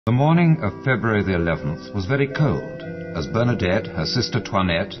The morning of February the 11th was very cold, as Bernadette, her sister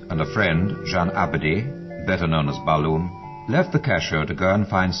Toinette, and a friend, Jean Abadie, better known as Balloum, left the cachot to go and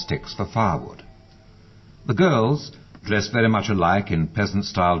find sticks for firewood. The girls, dressed very much alike in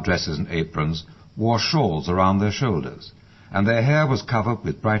peasant-style dresses and aprons, wore shawls around their shoulders, and their hair was covered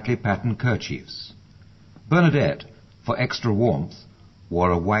with brightly patterned kerchiefs. Bernadette, for extra warmth,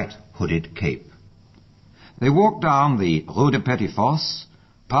 wore a white hooded cape. They walked down the Rue de Petit-Fosse,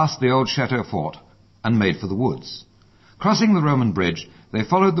 past the old chateau fort, and made for the woods. Crossing the Roman bridge, they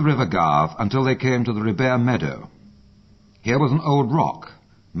followed the river Gave until they came to the Ribert meadow. Here was an old rock,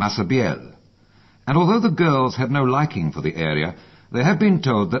 Massabielle, and although the girls had no liking for the area, they had been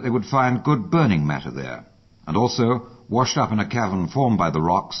told that they would find good burning matter there, and also, washed up in a cavern formed by the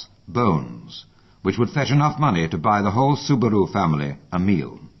rocks, bones, which would fetch enough money to buy the whole Subaru family a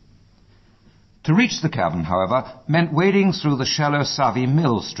meal. To reach the cavern, however, meant wading through the shallow Savy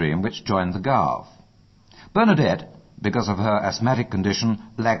mill stream which joined the Gave. Bernadette, because of her asthmatic condition,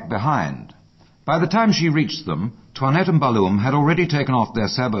 lagged behind. By the time she reached them, Toinette and Balloum had already taken off their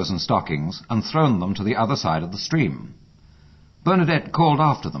sabots and stockings and thrown them to the other side of the stream. Bernadette called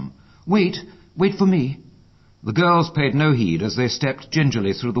after them, "Wait for me." The girls paid no heed as they stepped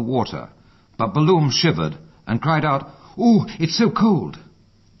gingerly through the water, but Balloum shivered and cried out, "Oh, it's so cold!"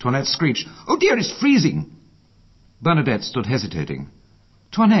 Toinette screeched, "Oh dear, it's freezing!" Bernadette stood hesitating.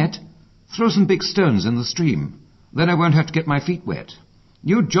 "Toinette, throw some big stones in the stream. Then I won't have to get my feet wet."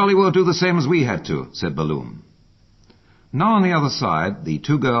 "You jolly well do the same as we had to," said Balloum. Now on the other side, the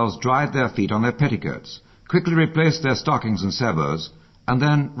two girls dried their feet on their petticoats, quickly replaced their stockings and sabots, and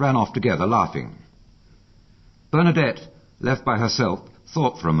then ran off together laughing. Bernadette, left by herself,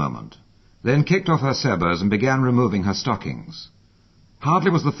 thought for a moment, then kicked off her sabots and began removing her stockings.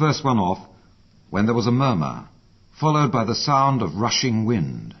 Hardly was the first one off when there was a murmur, followed by the sound of rushing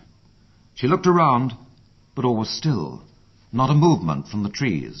wind. She looked around, but all was still, not a movement from the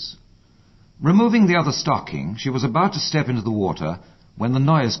trees. Removing the other stocking, she was about to step into the water when the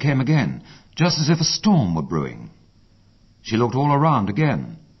noise came again, just as if a storm were brewing. She looked all around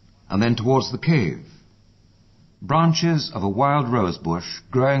again, and then towards the cave. Branches of a wild rose bush,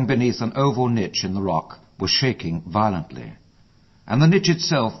 growing beneath an oval niche in the rock, were shaking violently, and the niche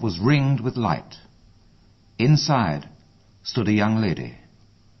itself was ringed with light. Inside stood a young lady.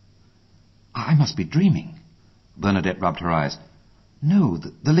 "I must be dreaming." Bernadette rubbed her eyes. "No,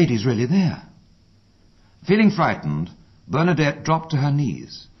 the lady's really there." Feeling frightened, Bernadette dropped to her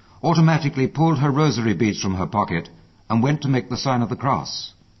knees, automatically pulled her rosary beads from her pocket, and went to make the sign of the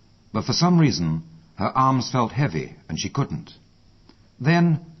cross. But for some reason, her arms felt heavy, and she couldn't.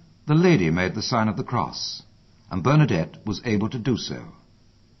 Then the lady made the sign of the cross, and Bernadette was able to do so,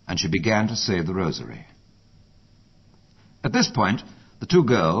 and she began to say the rosary. At this point, the two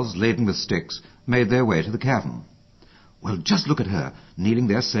girls, laden with sticks, made their way to the cavern. "Well, just look at her, kneeling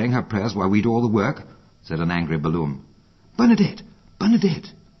there saying her prayers while we do all the work," said an angry Balloum. "Bernadette,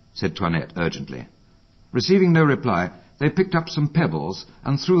 Bernadette," said Toinette urgently. Receiving no reply, they picked up some pebbles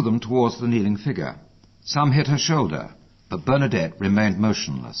and threw them towards the kneeling figure. Some hit her shoulder, but Bernadette remained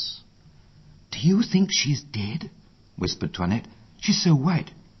motionless. "Do you think she's dead?" whispered Toinette. "She's so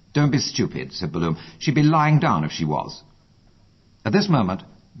white." "Don't be stupid," said Balloum. "She'd be lying down if she was." At this moment,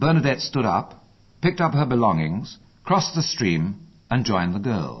 Bernadette stood up, picked up her belongings, crossed the stream, and joined the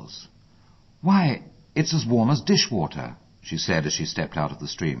girls. "Why, it's as warm as dishwater," she said as she stepped out of the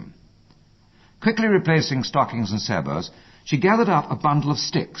stream. Quickly replacing stockings and sabots, she gathered up a bundle of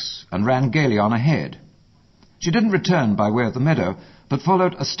sticks and ran gaily on ahead. She didn't return by way of the meadow, but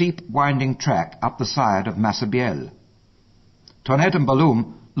followed a steep, winding track up the side of Massabielle. Toinette and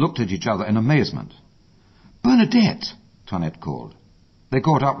Balloum looked at each other in amazement. "Bernadette!" Toinette called. They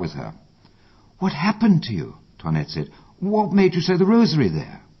caught up with her. "What happened to you?" Toinette said. "What made you say the rosary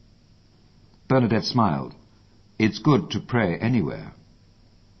there?" Bernadette smiled. "It's good to pray anywhere."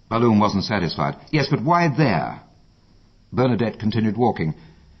 Balloum wasn't satisfied. "Yes, but why there?" Bernadette continued walking.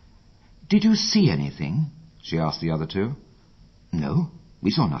 "Did you see anything?" she asked the other two. "No,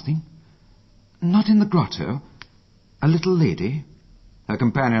 we saw nothing." "Not in the grotto? A little lady?" Her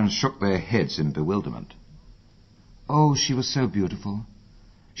companions shook their heads in bewilderment. "Oh, she was so beautiful.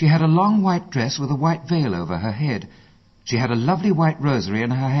 She had a long white dress with a white veil over her head. She had a lovely white rosary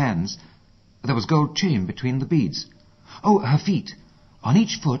in her hands. There was a gold chain between the beads. Oh, her feet. On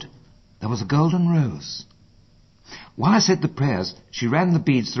each foot there was a golden rose. While I said the prayers, she ran the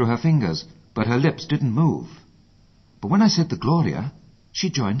beads through her fingers, but her lips didn't move. But when I said the Gloria, she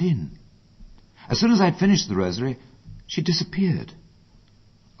joined in. As soon as I'd finished the rosary, she disappeared.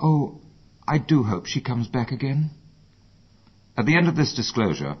 Oh, I do hope she comes back again." At the end of this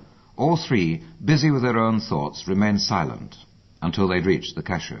disclosure, all three, busy with their own thoughts, remained silent until they'd reached the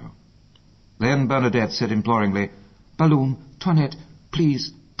cachot. Then Bernadette said imploringly, "Balloon, Toinette,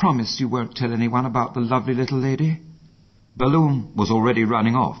 please promise you won't tell anyone about the lovely little lady." Balloon was already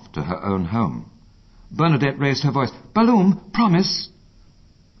running off to her own home. Bernadette raised her voice, "Balloon, promise!"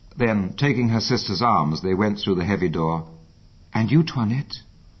 Then, taking her sister's arms, they went through the heavy door. "And you, Toinette?"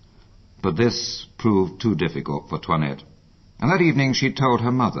 But this proved too difficult for Toinette. And that evening she told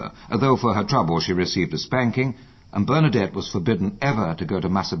her mother, though for her trouble she received a spanking, and Bernadette was forbidden ever to go to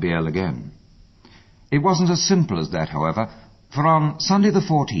Massabielle again. It wasn't as simple as that, however, for on Sunday the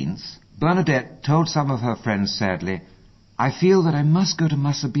 14th, Bernadette told some of her friends sadly, "I feel that I must go to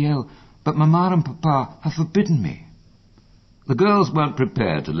Massabielle, but Mamma and Papa have forbidden me." The girls weren't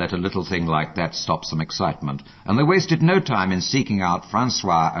prepared to let a little thing like that stop some excitement, and they wasted no time in seeking out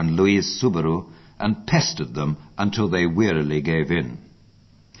Francois and Louise Souberou and pestered them until they wearily gave in.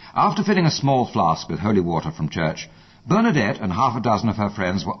 After filling a small flask with holy water from church, Bernadette and half a dozen of her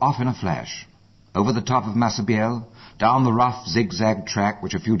friends were off in a flash. Over the top of Massabielle, down the rough zigzag track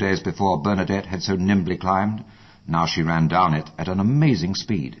which a few days before Bernadette had so nimbly climbed. Now she ran down it at an amazing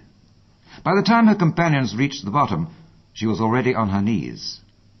speed. By the time her companions reached the bottom, she was already on her knees.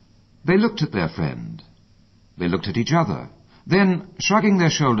 They looked at their friend. They looked at each other. Then, shrugging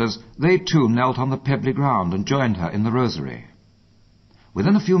their shoulders, they too knelt on the pebbly ground and joined her in the rosary.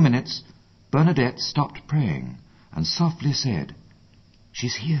 Within a few minutes, Bernadette stopped praying and softly said,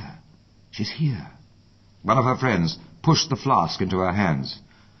 "She's here. She's here." One of her friends pushed the flask into her hands.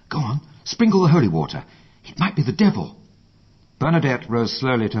 "Go on, sprinkle the holy water. It might be the devil." Bernadette rose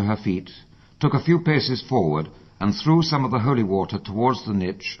slowly to her feet, took a few paces forward, and threw some of the holy water towards the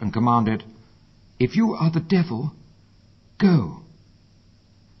niche and commanded, "If you are the devil, go.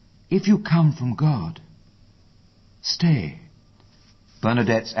 If you come from God, stay."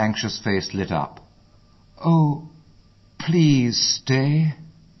 Bernadette's anxious face lit up. "Oh, please stay."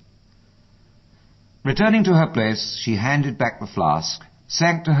 Returning to her place, she handed back the flask,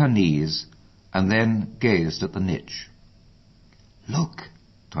 sank to her knees, and then gazed at the niche. "Look,"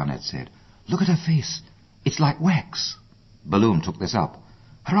 Toinette said. "Look at her face. It's like wax." Balloon took this up.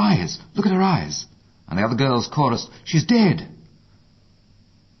 "Her eyes! Look at her eyes!" And the other girls chorused, "She's dead!"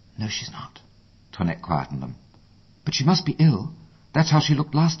 "No, she's not," Toinette quietened them. "But she must be ill. That's how she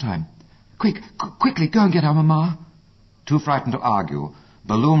looked last time. Quickly, go and get our Mamma." Too frightened to argue,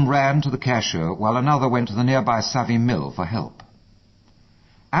 Balloon ran to the cachot while another went to the nearby Savy mill for help.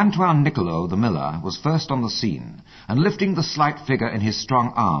 Antoine Nicolot, the miller, was first on the scene, and lifting the slight figure in his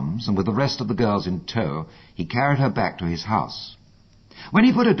strong arms, and with the rest of the girls in tow, he carried her back to his house. When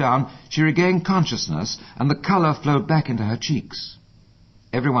he put her down, she regained consciousness, and the colour flowed back into her cheeks.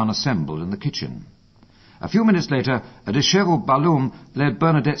 Everyone assembled in the kitchen. A few minutes later, a dishevelled Balloon led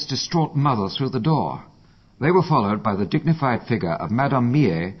Bernadette's distraught mother through the door. They were followed by the dignified figure of Madame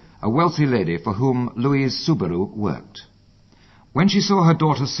Millet, a wealthy lady for whom Louise Souberou worked. When she saw her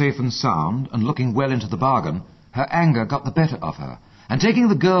daughter safe and sound, and looking well into the bargain, her anger got the better of her, and taking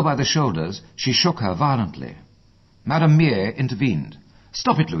the girl by the shoulders, she shook her violently. Madame Millet intervened.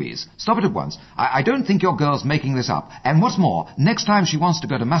 "Stop it, Louise. Stop it at once. I don't think your girl's making this up. And what's more, next time she wants to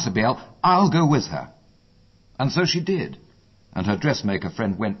go to Massabielle, I'll go with her." And so she did, and her dressmaker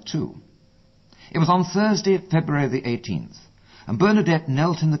friend went too. It was on Thursday, February the 18th, and Bernadette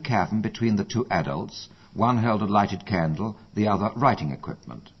knelt in the cavern between the two adults. One held a lighted candle, the other writing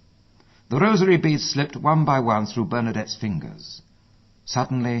equipment. The rosary beads slipped one by one through Bernadette's fingers.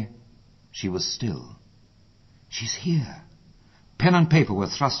 Suddenly, she was still. "She's here." Pen and paper were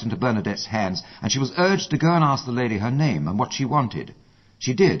thrust into Bernadette's hands, and she was urged to go and ask the lady her name and what she wanted.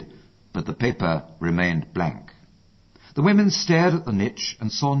 She did, but the paper remained blank. The women stared at the niche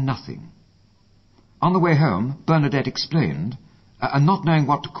and saw nothing. On the way home, Bernadette explained, and not knowing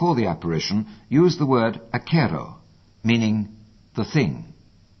what to call the apparition, used the word acero, meaning the thing.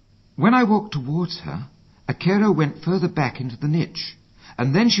 "When I walked towards her, acero went further back into the niche,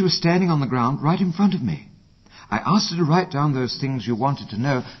 and then she was standing on the ground right in front of me. I asked her to write down those things you wanted to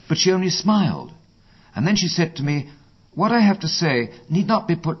know, but she only smiled. And then she said to me, 'What I have to say need not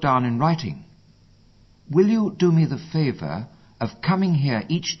be put down in writing. Will you do me the favor of coming here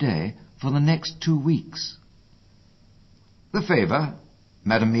each day for the next 2 weeks?'" "The favor?"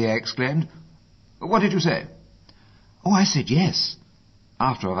 Madame Millet exclaimed. "What did you say?" "Oh, I said yes.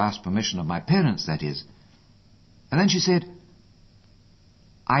 After I've asked permission of my parents, that is. And then she said,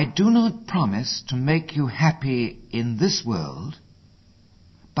 'I do not promise to make you happy in this world,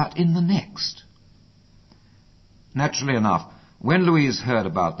 but in the next.'" Naturally enough, when Louise heard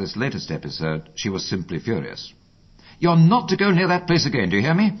about this latest episode, she was simply furious. You're not to go near that place again, do you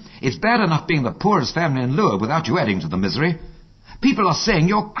hear me? It's bad enough being the poorest family in Lourdes without you adding to the misery. People are saying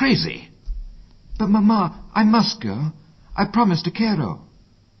you're crazy. But, Mamma, I must go. I promised to Cairo.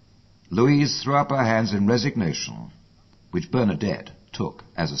 Louise threw up her hands in resignation, which Bernadette took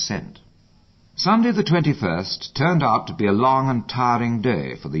as assent. Sunday the 21st turned out to be a long and tiring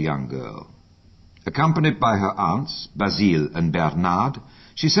day for the young girl. Accompanied by her aunts, Basile and Bernard,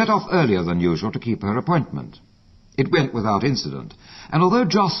 she set off earlier than usual to keep her appointment. It went without incident, and although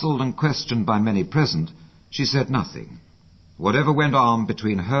jostled and questioned by many present, she said nothing. Whatever went on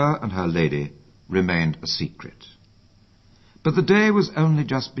between her and her lady remained a secret. But the day was only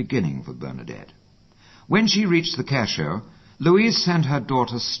just beginning for Bernadette. When she reached the cachot, Louise sent her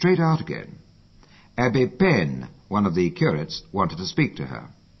daughter straight out again. Abbé Pen, one of the curates, wanted to speak to her.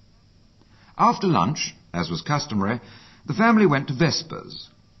 After lunch, as was customary, the family went to Vespers.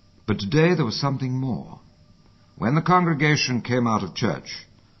 But today there was something more. When the congregation came out of church,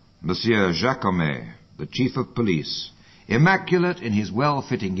 Monsieur Jacomet, the chief of police, immaculate in his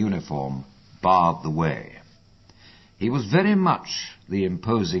well-fitting uniform, barred the way. He was very much the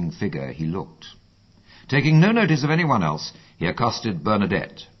imposing figure he looked. Taking no notice of anyone else, he accosted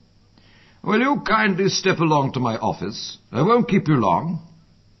Bernadette. "Will you kindly step along to my office? I won't keep you long."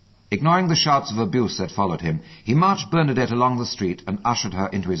 Ignoring the shouts of abuse that followed him, he marched Bernadette along the street and ushered her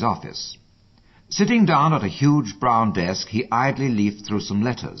into his office. Sitting down at a huge brown desk, he idly leafed through some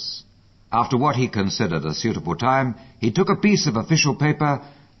letters. After what he considered a suitable time, he took a piece of official paper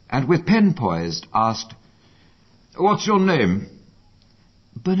and, with pen poised, asked, "What's your name?"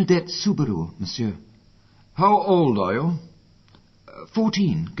 "Bernadette Subaru, monsieur." "How old are you?"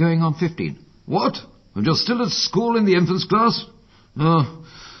 14, going on 15. "What? And you're still at school in the infants' class?"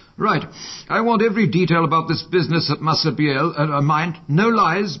 Right. I want every detail about this business at Massabielle, and mind, no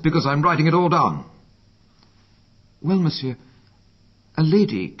lies, because I'm writing it all down." "Well, monsieur, a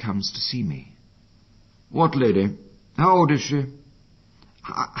lady comes to see me." "What lady? How old is she?"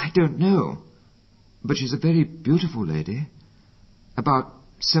 I don't know, but she's a very beautiful lady. About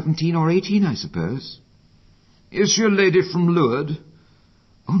 17 or 18, I suppose." "Is she a lady from Lourdes?"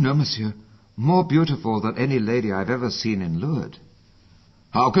 "Oh, no, monsieur. More beautiful than any lady I've ever seen in Lourdes."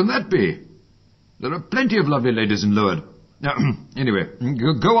 "How can that be? There are plenty of lovely ladies in Lourdes. Anyway,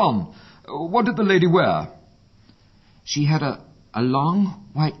 go on. What did the lady wear?" "She had a long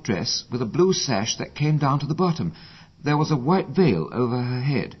white dress with a blue sash that came down to the bottom. There was a white veil over her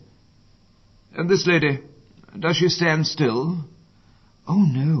head." "And this lady, does she stand still?" "Oh,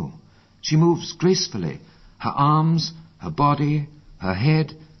 no. She moves gracefully. Her arms, her body, her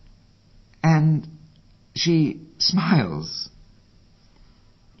head, and she smiles."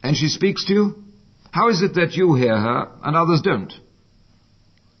 "And she speaks to you? How is it that you hear her and others don't?"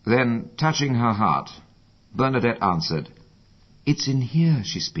 Then, touching her heart, Bernadette answered, "It's in here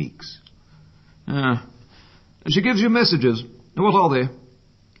she speaks." She gives you messages. What are they?"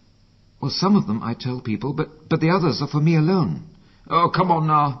 "Well, some of them I tell people, but the others are for me alone." "Oh, come on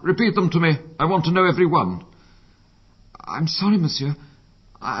now. Repeat them to me. I want to know every one." "I'm sorry, monsieur.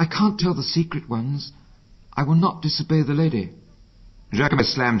 I can't tell the secret ones. I will not disobey the lady." Jacobet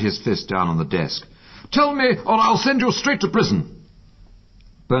slammed his fist down on the desk. "Tell me, or I'll send you straight to prison."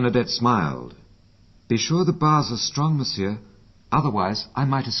 Bernadette smiled. "Be sure the bars are strong, monsieur. Otherwise, I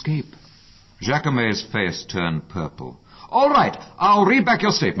might escape." Jacomet's face turned purple. "All right, I'll read back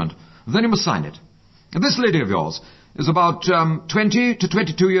your statement. Then you must sign it. This lady of yours is about 20 to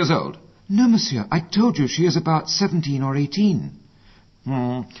 22 years old." "No, monsieur. I told you she is about 17 or 18.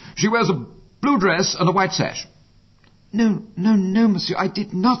 She wears a blue dress and a white sash." No, monsieur, I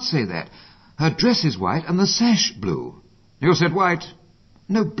did not say that. Her dress is white and the sash blue." "You said white?"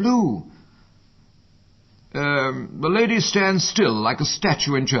 "No, blue." The lady stands still like a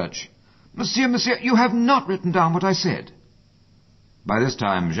statue in church." Monsieur, you have not written down what I said." By this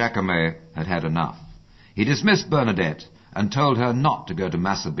time, Jacomet had had enough. He dismissed Bernadette and told her not to go to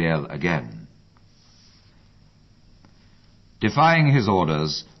Massabielle again. Defying his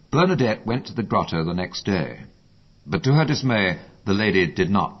orders, Bernadette went to the grotto the next day. But to her dismay, the lady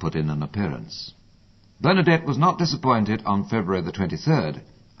did not put in an appearance. Bernadette was not disappointed on February the 23rd,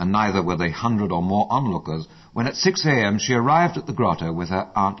 and neither were the 100 or more onlookers when at 6 a.m. she arrived at the grotto with her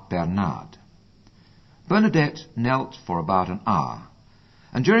Aunt Bernard. Bernadette knelt for about an hour,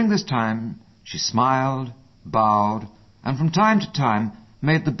 and during this time she smiled, bowed, and from time to time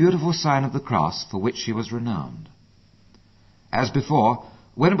made the beautiful sign of the cross for which she was renowned. As before,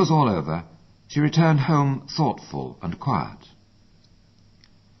 when it was all over, she returned home thoughtful and quiet.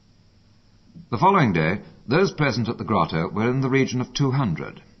 The following day, those present at the grotto were in the region of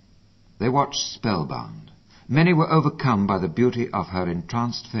 200. They watched spellbound. Many were overcome by the beauty of her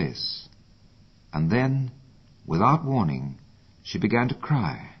entranced face. And then, without warning, she began to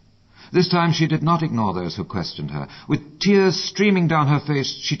cry. This time she did not ignore those who questioned her. With tears streaming down her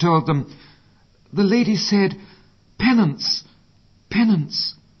face, she told them, "The lady said, 'Penance,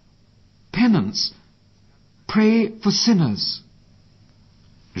 penance, penance, pray for sinners.'"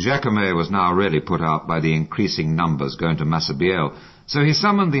 Jacomet was now really put out by the increasing numbers going to Massabielle, so he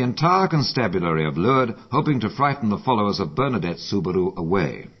summoned the entire constabulary of Lourdes, hoping to frighten the followers of Bernadette Soubirous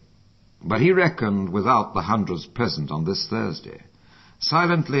away. But he reckoned without the hundreds present on this Thursday.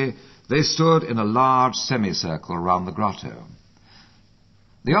 Silently, they stood in a large semicircle round the grotto.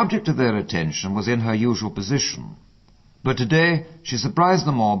 The object of their attention was in her usual position, but today she surprised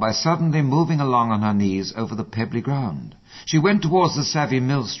them all by suddenly moving along on her knees over the pebbly ground. She went towards the Savy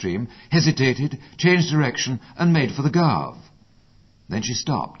mill stream, hesitated, changed direction, and made for the Gave. Then she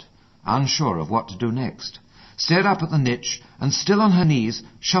stopped, unsure of what to do next, stared up at the niche, and still on her knees,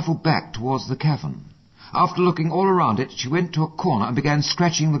 shuffled back towards the cavern. After looking all around it, she went to a corner and began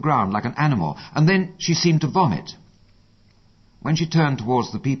scratching the ground like an animal, and then she seemed to vomit. When she turned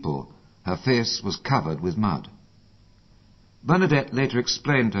towards the people, her face was covered with mud. Bernadette later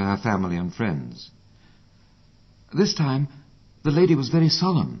explained to her family and friends. This time, the lady was very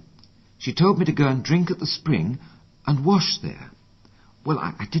solemn. She told me to go and drink at the spring and wash there. Well,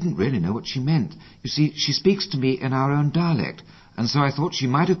 I didn't really know what she meant. You see, she speaks to me in our own dialect, and so I thought she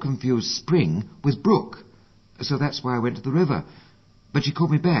might have confused spring with brook. So that's why I went to the river. But she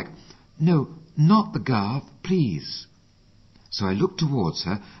called me back. "No, not the Gave, please." So I looked towards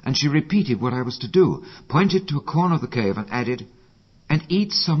her, and she repeated what I was to do, pointed to a corner of the cave and added, "And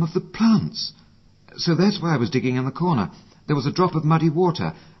eat some of the plants." So that's why I was digging in the corner. There was a drop of muddy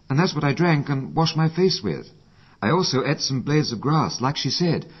water, and that's what I drank and washed my face with. I also ate some blades of grass, like she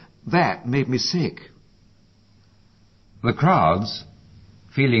said. That made me sick. The crowds,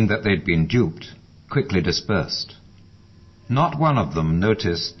 feeling that they'd been duped, quickly dispersed. Not one of them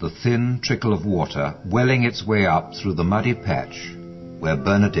noticed the thin trickle of water welling its way up through the muddy patch where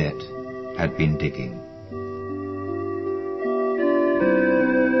Bernadette had been digging.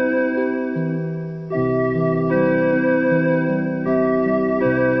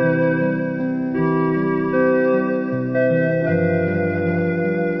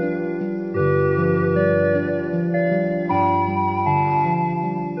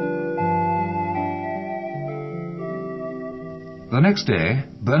 The next day,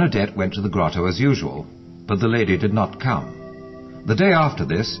 Bernadette went to the grotto as usual, but the lady did not come. The day after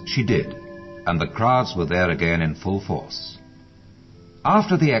this, she did, and the crowds were there again in full force.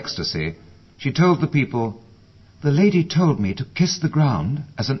 After the ecstasy, she told the people, "The lady told me to kiss the ground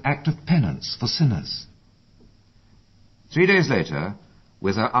as an act of penance for sinners." 3 days later,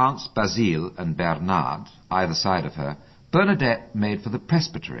 with her aunts Basile and Bernard either side of her, Bernadette made for the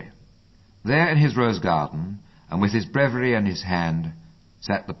presbytery. There in his rose garden, and with his breviary in his hand,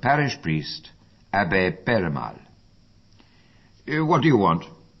 sat the parish priest, Abbé Péremal. "What do you want?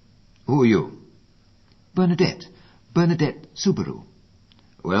 Who are you?" Bernadette Soubirous."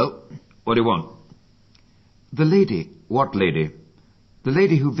 "Well, what do you want?" "The lady." "What lady?" "The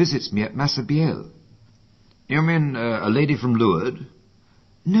lady who visits me at Massabielle." "You mean a lady from Lourdes?"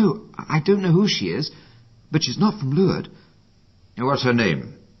 "No, I don't know who she is, but she's not from Lourdes." "What's her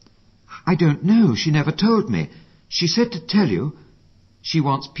name?" "I don't know. She never told me. She said to tell you she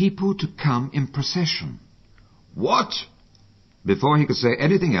wants people to come in procession." "What?" Before he could say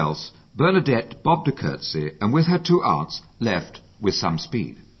anything else, Bernadette bobbed a curtsy and with her 2 aunts left with some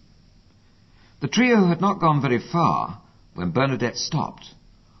speed. The trio had not gone very far when Bernadette stopped.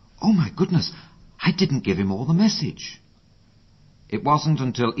 "Oh, my goodness, I didn't give him all the message." It wasn't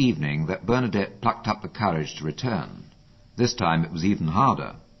until evening that Bernadette plucked up the courage to return. This time it was even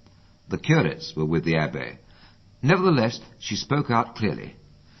harder. The curates were with the abbé. Nevertheless, she spoke out clearly.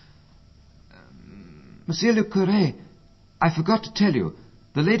 "Monsieur le curé, I forgot to tell you,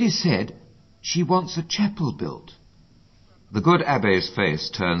 the lady said she wants a chapel built." The good abbé's face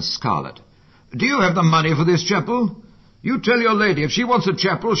turned scarlet. "Do you have the money for this chapel? You tell your lady if she wants a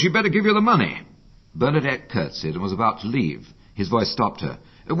chapel, she better give you the money." Bernadette curtsied and was about to leave. His voice stopped her.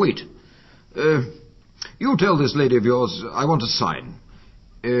 "Wait. You tell this lady of yours I want a sign.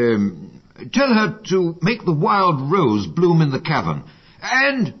 Tell her to make the wild rose bloom in the cavern,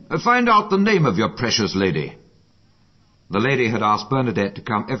 and find out the name of your precious lady." The lady had asked Bernadette to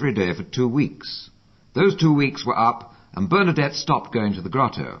come every day for 2 weeks. Those 2 weeks were up, and Bernadette stopped going to the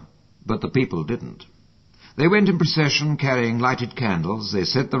grotto, but the people didn't. They went in procession carrying lighted candles, they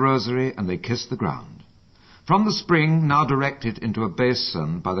said the rosary, and they kissed the ground. From the spring, now directed into a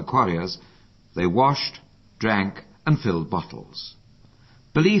basin by the quarriers, they washed, drank, and filled bottles.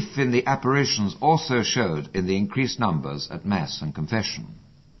 Belief in the apparitions also showed in the increased numbers at Mass and confession.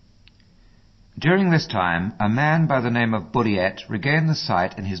 During this time, a man by the name of Bernadette regained the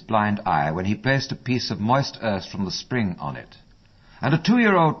sight in his blind eye when he placed a piece of moist earth from the spring on it. And a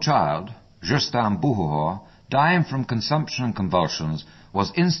 2-year-old child, Justin Bouhour, dying from consumption and convulsions,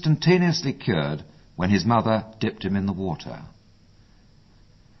 was instantaneously cured when his mother dipped him in the water.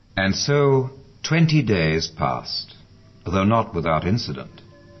 And so 20 days passed, though not without incident.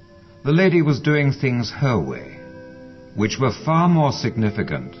 The lady was doing things her way, which were far more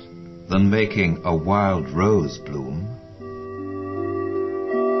significant than making a wild rose bloom.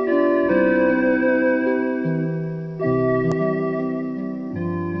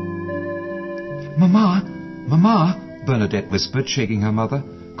 "Mamma, Mamma," Bernadette whispered, shaking her mother.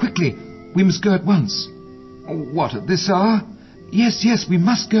 "Quickly, we must go at once." "What, at this hour?" Yes, we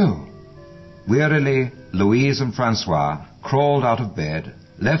must go." Wearily, Louise and Francois crawled out of bed,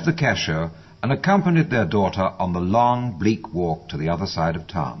 left the cachot, and accompanied their daughter on the long, bleak walk to the other side of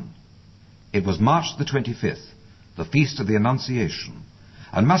town. It was March the 25th, the feast of the Annunciation,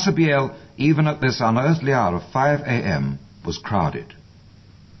 and Massabielle, even at this unearthly hour of 5 a.m., was crowded.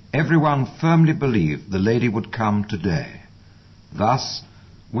 Everyone firmly believed the lady would come today. Thus,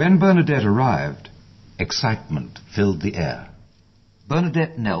 when Bernadette arrived, excitement filled the air.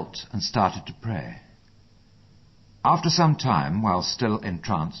 Bernadette knelt and started to pray. After some time, while still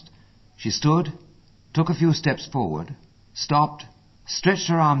entranced, she stood, took a few steps forward, stopped, stretched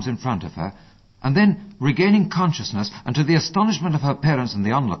her arms in front of her, and then, regaining consciousness, and to the astonishment of her parents and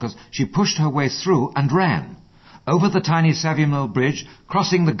the onlookers, she pushed her way through and ran. Over the tiny Massabielle bridge,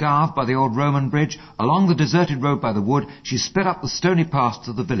 crossing the Gave by the old Roman bridge, along the deserted road by the wood, she sped up the stony path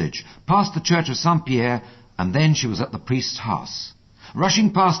to the village, past the church of Saint-Pierre, and then she was at the priest's house.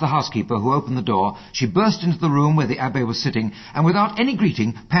 Rushing past the housekeeper who opened the door, she burst into the room where the abbé was sitting, and without any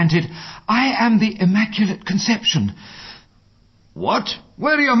greeting, panted, "I am the Immaculate Conception." "What?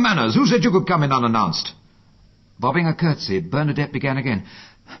 Where are your manners? Who said you could come in unannounced?" Bobbing a curtsy, Bernadette began again.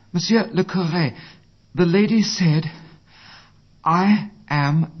 "Monsieur le Curé, the lady said, 'I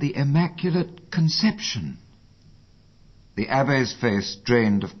am the Immaculate Conception.'" The abbé's face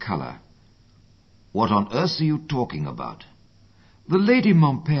drained of colour. "What on earth are you talking about?" "The lady,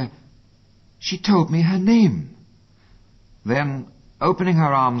 mon père, she told me her name." Then, opening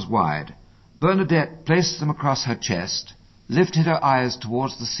her arms wide, Bernadette placed them across her chest, lifted her eyes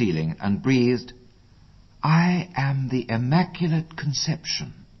towards the ceiling, and breathed, "I am the Immaculate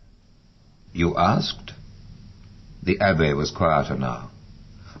Conception." "You asked?" The abbé was quieter now.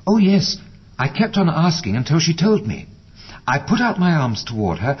 "Oh, yes, I kept on asking until she told me. I put out my arms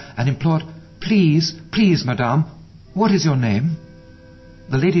toward her and implored, 'Please, madame, what is your name?'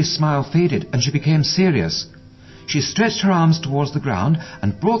 The lady's smile faded, and she became serious. She stretched her arms towards the ground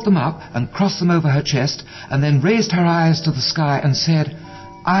and brought them up and crossed them over her chest, and then raised her eyes to the sky and said,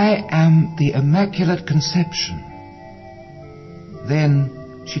 'I am the Immaculate Conception.' Then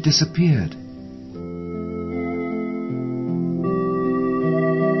she disappeared.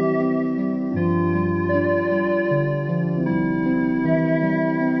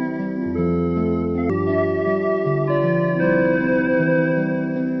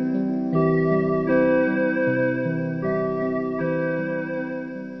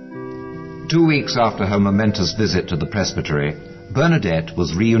 Two weeks after her momentous visit to the presbytery, Bernadette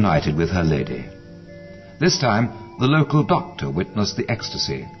was reunited with her lady. This time, the local doctor witnessed the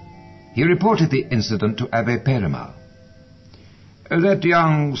ecstasy. He reported the incident to Abbé Perimal. "That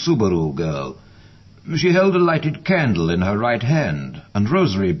young Subaru girl, she held a lighted candle in her right hand and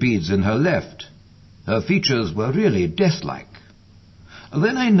rosary beads in her left. Her features were really death-like.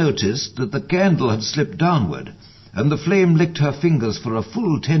 Then I noticed that the candle had slipped downward, and the flame licked her fingers for a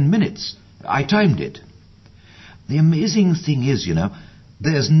full 10 minutes. I timed it. The amazing thing is,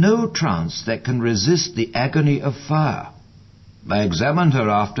 there's no trance that can resist the agony of fire. I examined her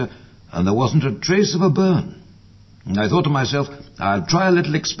after, and there wasn't a trace of a burn. I thought to myself, I'll try a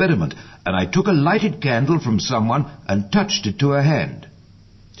little experiment, and I took a lighted candle from someone and touched it to her hand.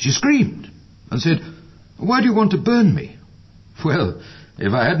 She screamed and said, 'Why do you want to burn me?' Well,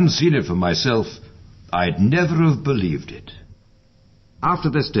 if I hadn't seen it for myself, I'd never have believed it." After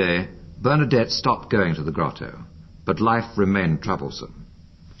this day, Bernadette stopped going to the grotto, but life remained troublesome.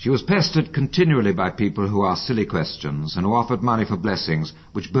 She was pestered continually by people who asked silly questions and who offered money for blessings,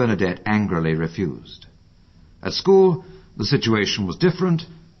 which Bernadette angrily refused. At school, the situation was different,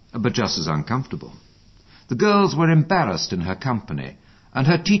 but just as uncomfortable. The girls were embarrassed in her company, and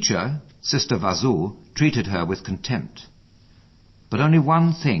her teacher, Sister Vazou, treated her with contempt. But only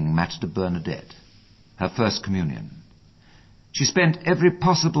one thing mattered to Bernadette, her first communion. She spent every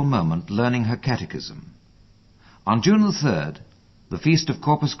possible moment learning her catechism. On June the 3rd, the feast of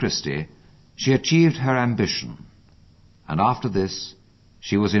Corpus Christi, she achieved her ambition, and after this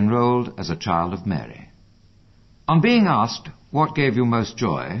she was enrolled as a child of Mary. On being asked what gave you most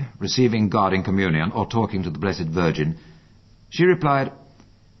joy, receiving God in communion or talking to the Blessed Virgin, she replied,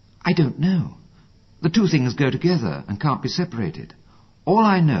 "I don't know. The two things go together and can't be separated. All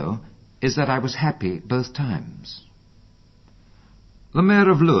I know is that I was happy both times." The Mayor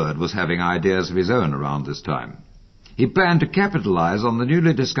of Lourdes was having ideas of his own around this time. He planned to capitalize on the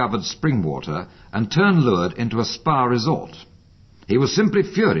newly discovered spring water and turn Lourdes into a spa resort. He was simply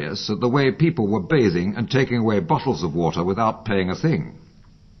furious at the way people were bathing and taking away bottles of water without paying a thing.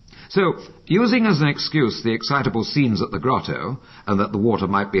 So, using as an excuse the excitable scenes at the grotto, and that the water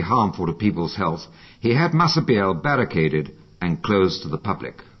might be harmful to people's health, he had Massabielle barricaded and closed to the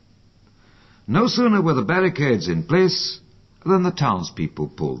public. No sooner were the barricades in place than the townspeople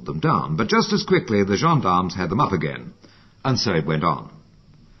pulled them down, but just as quickly the gendarmes had them up again, and so it went on.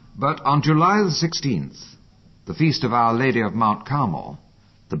 But on July the 16th, the feast of Our Lady of Mount Carmel,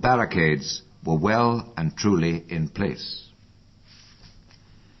 the barricades were well and truly in place.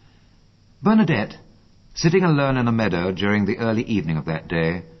 Bernadette, sitting alone in a meadow during the early evening of that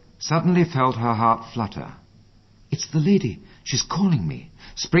day, suddenly felt her heart flutter. "It's the lady. She's calling me."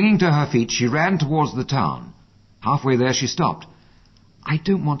 Springing to her feet, she ran towards the town. Halfway there she stopped. "I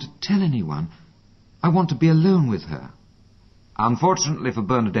don't want to tell anyone. I want to be alone with her." Unfortunately for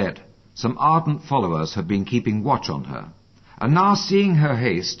Bernadette, some ardent followers had been keeping watch on her, and now seeing her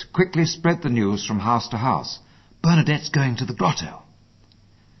haste, quickly spread the news from house to house. "Bernadette's going to the grotto."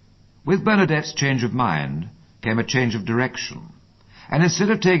 With Bernadette's change of mind came a change of direction, and instead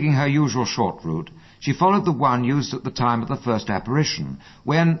of taking her usual short route, she followed the one used at the time of the first apparition,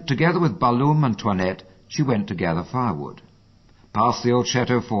 when, together with Balloum and Toinette, she went to gather firewood. Past the old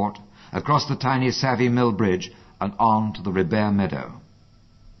chateau fort, across the tiny Savy Mill bridge, and on to the Ribert meadow.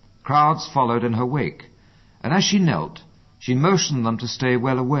 Crowds followed in her wake, and as she knelt, she motioned them to stay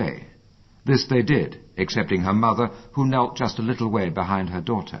well away. This they did, excepting her mother, who knelt just a little way behind her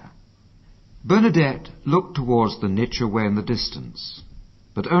daughter. Bernadette looked towards the niche away in the distance,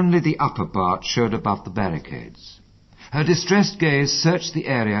 but only the upper part showed above the barricades. Her distressed gaze searched the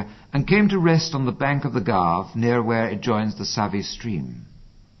area and came to rest on the bank of the Gave, near where it joins the Savy stream.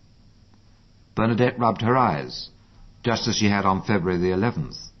 Bernadette rubbed her eyes, just as she had on February the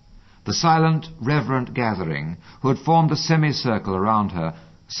 11th. The silent, reverent gathering, who had formed a semicircle around her,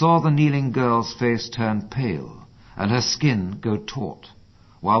 saw the kneeling girl's face turn pale and her skin go taut,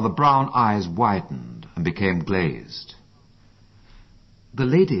 while the brown eyes widened and became glazed. "The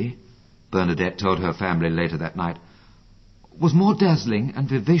lady," Bernadette told her family later that night, "was more dazzling and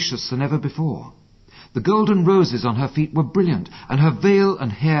vivacious than ever before. The golden roses on her feet were brilliant, and her veil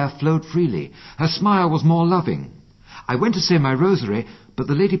and hair flowed freely. Her smile was more loving. I went to say my rosary, but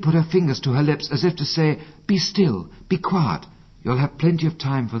the lady put her fingers to her lips as if to say, 'Be still, be quiet. You'll have plenty of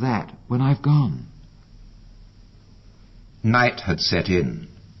time for that when I've gone.'" Night had set in,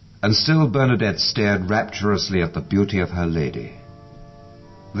 and still Bernadette stared rapturously at the beauty of her lady.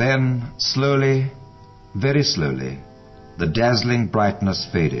 Then, slowly, very slowly, the dazzling brightness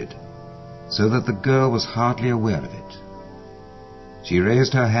faded, so that the girl was hardly aware of it. She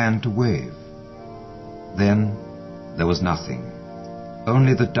raised her hand to wave. Then there was nothing,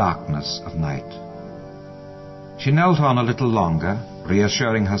 only the darkness of night. She knelt on a little longer,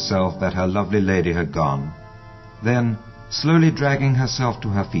 reassuring herself that her lovely lady had gone. Then, slowly dragging herself to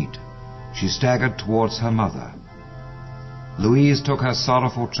her feet, she staggered towards her mother. Louise took her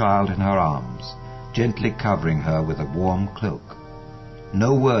sorrowful child in her arms, gently covering her with a warm cloak.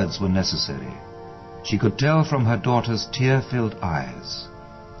 No words were necessary. She could tell from her daughter's tear-filled eyes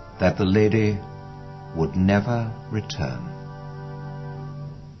that the lady would never return.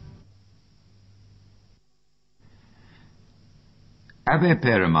 Abbé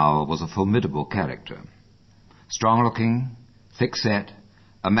Périmal was a formidable character. Strong-looking, thick-set,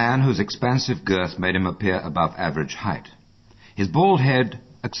 a man whose expansive girth made him appear above average height. His bald head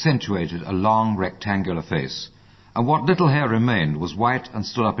accentuated a long rectangular face, and what little hair remained was white and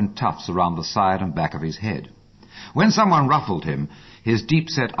stood up in tufts around the side and back of his head. When someone ruffled him, his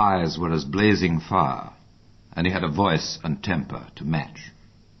deep-set eyes were as blazing fire, and he had a voice and temper to match.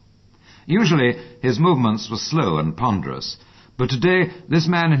 Usually his movements were slow and ponderous, but today this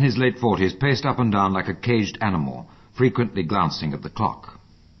man in his late 40s paced up and down like a caged animal, frequently glancing at the clock.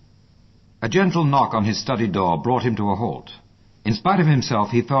 A gentle knock on his study door brought him to a halt. In spite of himself,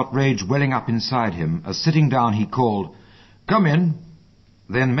 he felt rage welling up inside him as, sitting down, he called, "Come in."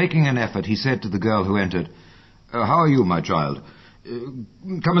 Then, making an effort, he said to the girl who entered, "How are you, my child?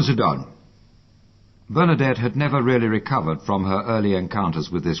 Come and sit down." Bernadette had never really recovered from her early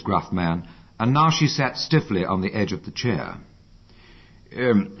encounters with this gruff man, and now she sat stiffly on the edge of the chair.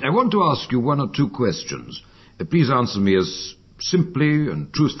 "I want to ask you one or two questions. Please answer me as simply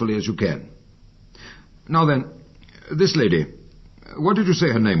and truthfully as you can. Now then, this lady, what did you say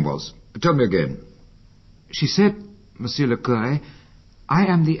her name was? Tell me again." "She said, Monsieur le Curé, I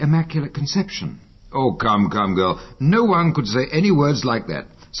am the Immaculate Conception." "Oh, come, girl. No one could say any words like that.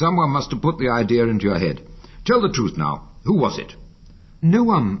 Someone must have put the idea into your head. Tell the truth now. Who was it?" "No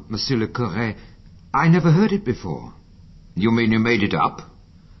one, Monsieur le Curé. I never heard it before." "You mean you made it up?"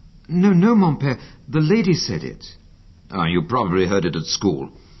 No, mon père. The lady said it." You probably heard it at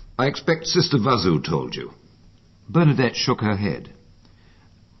school. I expect Sister Vazou told you." Bernadette shook her head.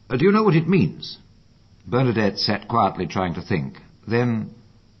 Do you know what it means?" Bernadette sat quietly trying to think. Then,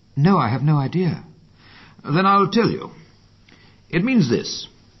 "No, I have no idea." "Then I'll tell you. It means this.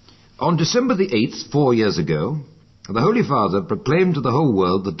 On December the 8th, 4 years ago, the Holy Father proclaimed to the whole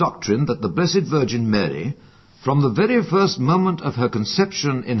world the doctrine that the Blessed Virgin Mary, from the very first moment of her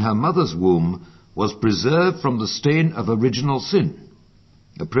conception in her mother's womb, was preserved from the stain of original sin,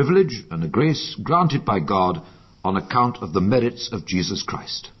 a privilege and a grace granted by God on account of the merits of Jesus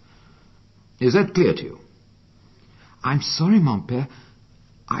Christ. Is that clear to you?" "I'm sorry, mon père.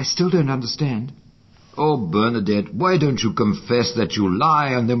 I still don't understand." "Oh, Bernadette, why don't you confess that you lie,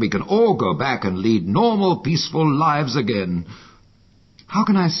 and then we can all go back and lead normal, peaceful lives again?" "How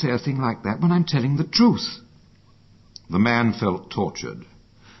can I say a thing like that when I'm telling the truth?" The man felt tortured,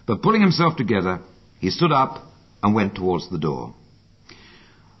 but pulling himself together, he stood up and went towards the door.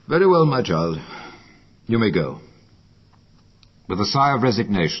 "Very well, my child. You may go." With a sigh of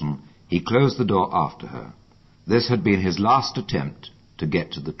resignation, he closed the door after her. This had been his last attempt to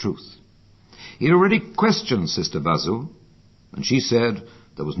get to the truth. He had already questioned Sister Vazou, and she said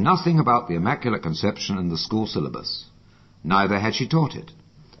there was nothing about the Immaculate Conception in the school syllabus. Neither had she taught it,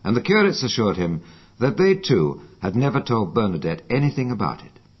 and the curates assured him that they too had never told Bernadette anything about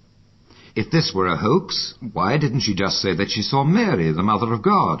it. If this were a hoax, why didn't she just say that she saw Mary, the Mother of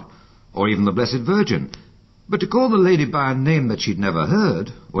God, or even the Blessed Virgin? But to call the lady by a name that she'd never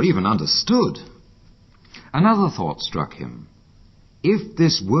heard, or even understood. Another thought struck him. If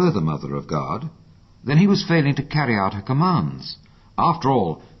this were the Mother of God, then he was failing to carry out her commands. After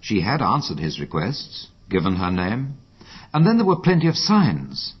all, she had answered his requests, given her name, and then there were plenty of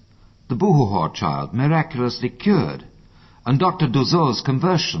signs. The Buhuhor child miraculously cured, and Dr. Douzot's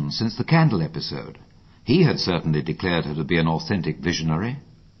conversion since the candle episode. He had certainly declared her to be an authentic visionary.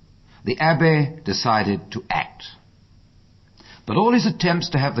 The abbé decided to act. But all his attempts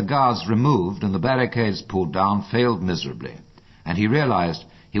to have the guards removed and the barricades pulled down failed miserably, and he realized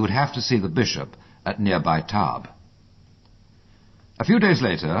he would have to see the bishop at nearby Tarbes. A few days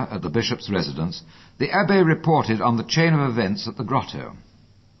later, at the bishop's residence, the abbé reported on the chain of events at the grotto.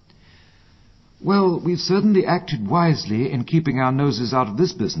 "Well, we've certainly acted wisely in keeping our noses out of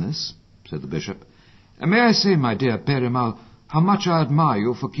this business," said the bishop. "And may I say, my dear Père Aimable, how much I admire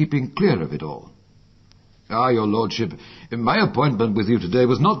you for keeping clear of it all." Your lordship, my appointment with you today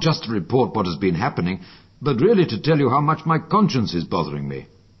was not just to report what has been happening, but really to tell you how much my conscience is bothering me.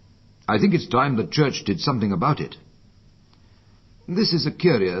 I think it's time the Church did something about it." "This is a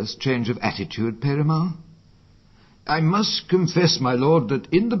curious change of attitude, Père Aimable." "I must confess, my lord, that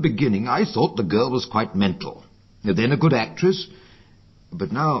in the beginning I thought the girl was quite mental, and then a good actress,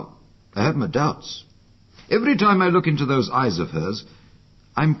 but now I have my doubts. Every time I look into those eyes of hers,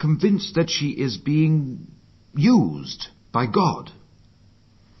 I'm convinced that she is being used by God."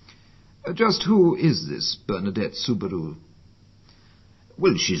 "Just who is this Bernadette Soubirous?"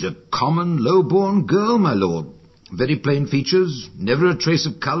 "Well, she's a common, low-born girl, my lord. Very plain features, never a trace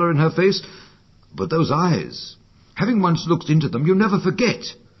of colour in her face. But those eyes, having once looked into them, you never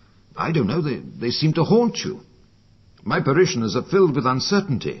forget. I don't know, they seem to haunt you. My parishioners are filled with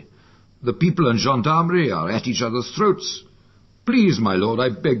uncertainty. The people and gendarmerie are at each other's throats. Please, my lord, I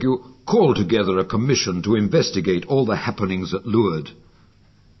beg you, call together a commission to investigate all the happenings at Lourdes."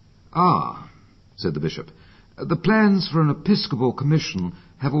 "Ah," said the bishop, "the plans for an episcopal commission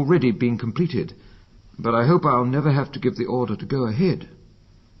have already been completed, but I hope I'll never have to give the order to go ahead."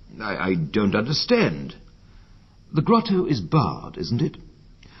 I don't understand." "The grotto is barred, isn't it?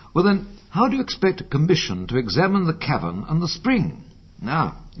 Well then, how do you expect a commission to examine the cavern and the spring?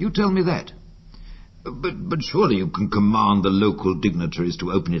 Now, you tell me that. But surely you can command the local dignitaries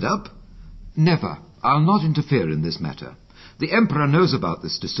to open it up?" "Never. I'll not interfere in this matter. The Emperor knows about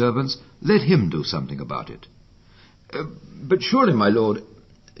this disturbance. Let him do something about it." But surely, my lord,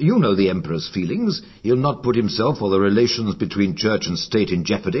 You know the Emperor's feelings. He'll not put himself or the relations between church and state in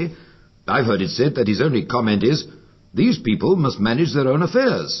jeopardy. I've heard it said that his only comment is, these people must manage their own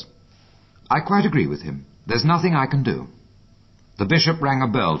affairs. I quite agree with him. There's nothing I can do. The bishop rang a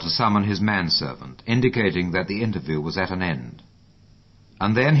bell to summon his manservant, indicating that the interview was at an end.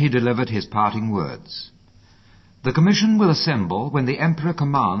 And then he delivered his parting words. The commission will assemble when the Emperor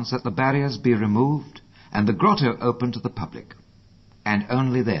commands that the barriers be removed and the grotto open to the public. And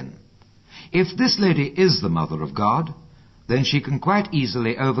only then. If this lady is the Mother of God, then she can quite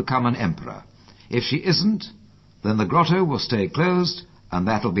easily overcome an emperor. If she isn't, then the grotto will stay closed, and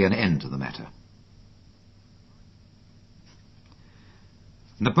that'll be an end to the matter.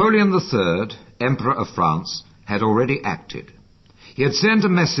 Napoleon III, Emperor of France, had already acted. He had sent a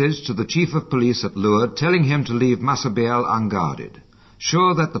message to the chief of police at Lourdes telling him to leave Massabielle unguarded,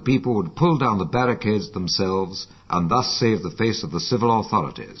 sure that the people would pull down the barricades themselves and thus save the face of the civil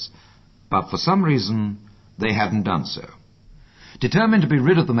authorities. But for some reason, they hadn't done so. Determined to be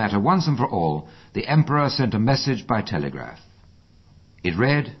rid of the matter once and for all, the Emperor sent a message by telegraph. It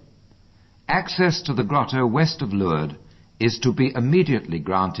read, "Access to the grotto west of Lourdes is to be immediately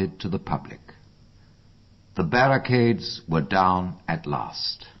granted to the public." The barricades were down at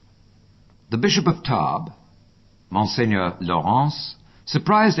last. The Bishop of Tarbes, Monseigneur Laurence,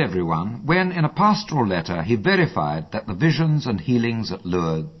 surprised everyone when, in a pastoral letter, he verified that the visions and healings at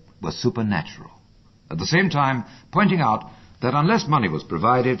Lourdes were supernatural, at the same time pointing out that unless money was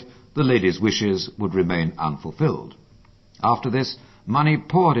provided, the lady's wishes would remain unfulfilled. After this, money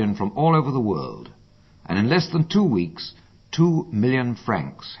poured in from all over the world, and in less than 2 weeks, 2 million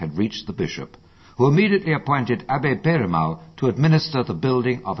francs had reached the bishop, who immediately appointed Abbé Périmal to administer the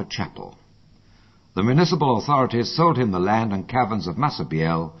building of a chapel. The municipal authorities sold him the land and caverns of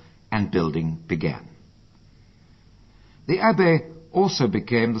Massabielle, and building began. The abbé also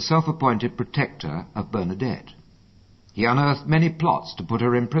became the self-appointed protector of Bernadette. He unearthed many plots to put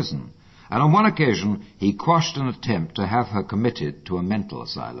her in prison, and on one occasion he quashed an attempt to have her committed to a mental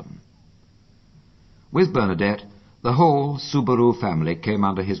asylum. With Bernadette, the whole Subaru family came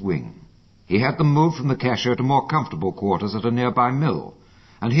under his wing. He had them moved from the cashier to more comfortable quarters at a nearby mill,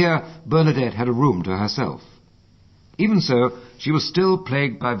 and here Bernadette had a room to herself. Even so, she was still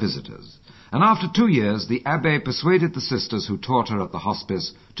plagued by visitors, and after 2 years the abbé persuaded the sisters who taught her at the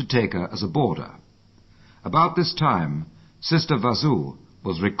hospice to take her as a boarder. About this time, Sister Vazou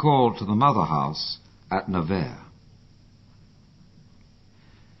was recalled to the motherhouse at Nevers.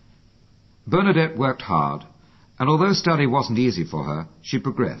 Bernadette worked hard, and although study wasn't easy for her, she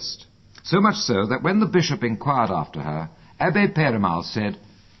progressed. So much so that when the bishop inquired after her, Abbé Périmal said,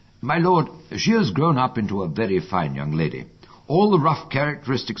 "My lord, she has grown up into a very fine young lady. All the rough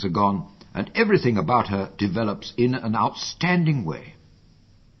characteristics are gone, and everything about her develops in an outstanding way."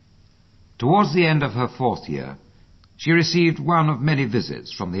 Towards the end of her 4th year, she received one of many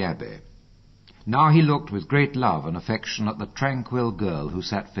visits from the abbé. Now he looked with great love and affection at the tranquil girl who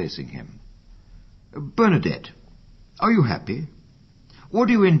sat facing him. "Bernadette, are you happy? What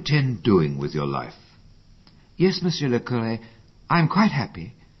do you intend doing with your life?" "Yes, Monsieur le Curé, I am quite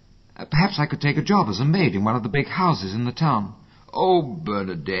happy. Perhaps I could take a job as a maid in one of the big houses in the town." "Oh,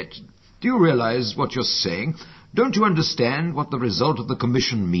 Bernadette, do you realize what you're saying? Don't you understand what the result of the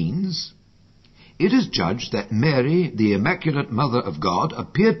commission means? It is judged that Mary, the Immaculate Mother of God,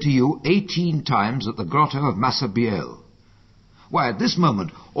 appeared to you 18 times at the grotto of Massabielle. Why, at this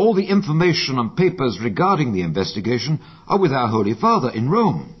moment, all the information and papers regarding the investigation are with our Holy Father in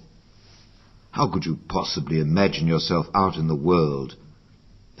Rome. How could you possibly imagine yourself out in the world?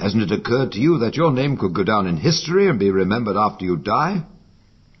 Hasn't it occurred to you that your name could go down in history and be remembered after you die?"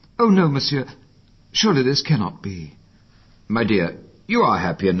 "Oh, no, monsieur. Surely this cannot be." "My dear, you are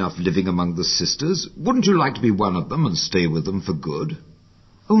happy enough living among the sisters. Wouldn't you like to be one of them and stay with them for good?"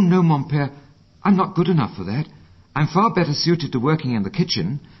 "Oh, no, mon père. I'm not good enough for that. I'm far better suited to working in the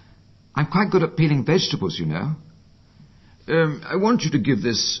kitchen. I'm quite good at peeling vegetables, you know." I want you to give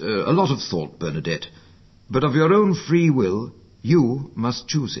this a lot of thought, Bernadette. But of your own free will, you must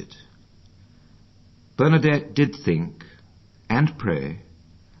choose it." Bernadette did think and pray,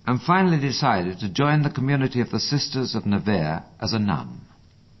 and finally decided to join the community of the Sisters of Nevers as a nun.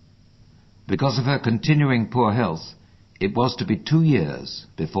 Because of her continuing poor health, it was to be 2 years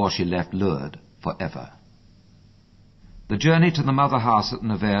before she left Lourdes forever. The journey to the mother house at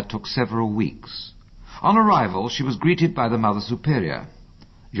Nevers took several weeks. On arrival, she was greeted by the Mother Superior,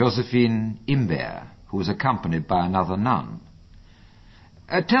 Josephine Imbert, who was accompanied by another nun.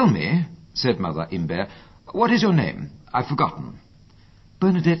 "Tell me," said Mother Imbert, "what is your name? I've forgotten."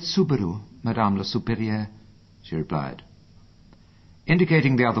 "Bernadette Subaru, Madame la Supérieure," she replied.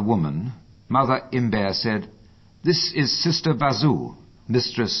 Indicating the other woman, Mother Imbert said, "This is Sister Bazou,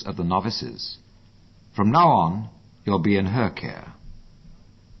 mistress of the novices. From now on, you'll be in her care."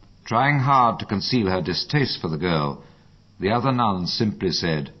 Trying hard to conceal her distaste for the girl, the other nuns simply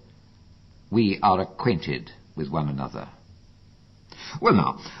said, "We are acquainted with one another." "Well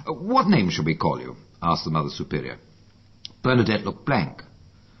now, what name shall we call you?" asked the Mother Superior. Bernadette looked blank.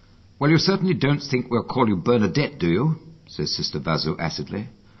 "Well, you certainly don't think we'll call you Bernadette, do you?" says Sister Bazou acidly.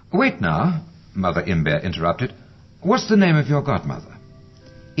 "Wait now," Mother Imbert interrupted. "What's the name of your godmother?"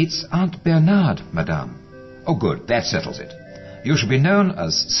 "It's Aunt Bernard, madame." "Oh, good, that settles it. You shall be known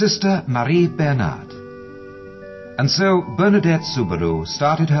as Sister Marie Bernard." And so Bernadette Soubirous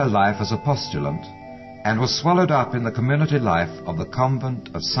started her life as a postulant and was swallowed up in the community life of the convent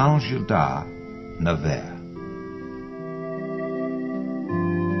of Saint-Gildard, Nevers.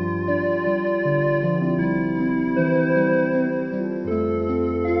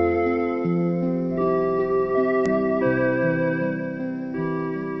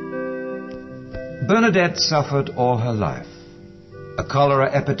 Bernadette suffered all her life. A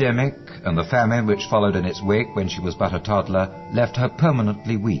cholera epidemic and the famine which followed in its wake when she was but a toddler left her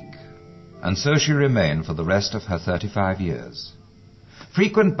permanently weak, and so she remained for the rest of her 35 years.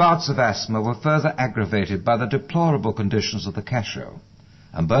 Frequent bouts of asthma were further aggravated by the deplorable conditions of the cachot,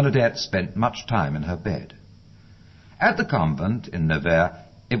 and Bernadette spent much time in her bed. At the convent in Nevers,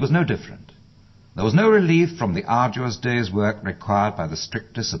 it was no different. There was no relief from the arduous day's work required by the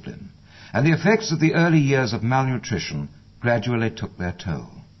strict discipline, and the effects of the early years of malnutrition gradually took their toll.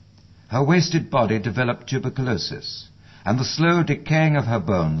 Her wasted body developed tuberculosis, and the slow decaying of her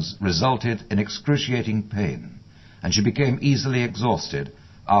bones resulted in excruciating pain, and she became easily exhausted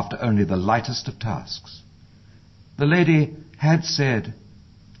after only the lightest of tasks. The lady had said,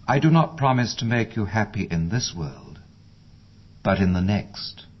 "I do not promise to make you happy in this world, but in the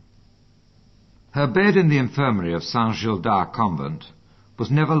next." Her bed in the infirmary of Saint-Gildard convent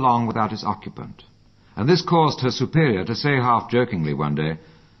was never long without its occupant, and this caused her superior to say half-jokingly one day,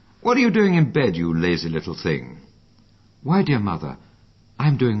 "What are you doing in bed, you lazy little thing?" "Why, dear mother,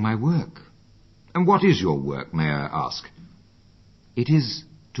 I'm doing my work." "And what is your work, may I ask?" "It is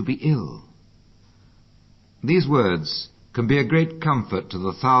to be ill." These words can be a great comfort to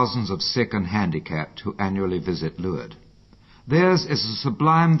the thousands of sick and handicapped who annually visit Lourdes. Theirs is a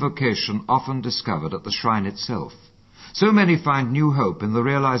sublime vocation often discovered at the shrine itself. So many find new hope in the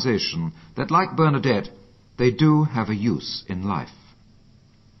realization that, like Bernadette, they do have a use in life.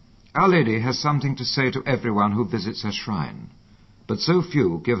 Our Lady has something to say to everyone who visits her shrine, but so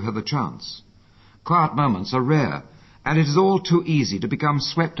few give her the chance. Quiet moments are rare, and it is all too easy to become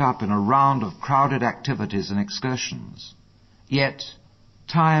swept up in a round of crowded activities and excursions. Yet,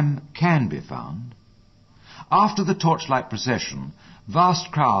 time can be found. After the torchlight procession, vast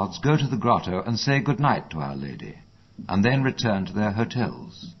crowds go to the grotto and say good night to Our Lady, and then return to their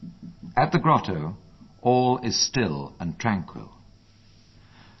hotels. At the grotto, all is still and tranquil.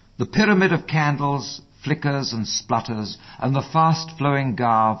 The pyramid of candles flickers and splutters, and the fast-flowing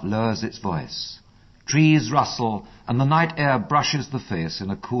Gave lowers its voice. Trees rustle, and the night air brushes the face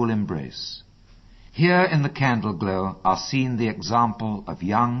in a cool embrace. Here in the candle glow are seen the example of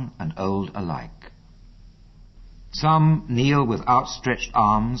young and old alike. Some kneel with outstretched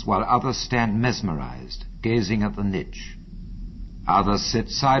arms, while others stand mesmerized, gazing at the niche. Others sit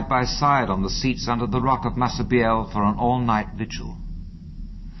side by side on the seats under the rock of Massabielle for an all-night vigil.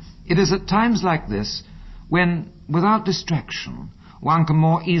 It is at times like this when, without distraction, one can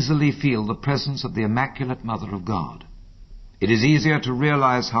more easily feel the presence of the Immaculate Mother of God. It is easier to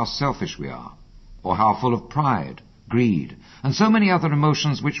realize how selfish we are, or how full of pride, greed, and so many other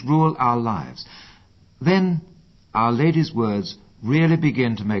emotions which rule our lives. Then Our Lady's words really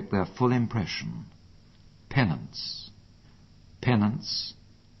begin to make their full impression. Penance, penance,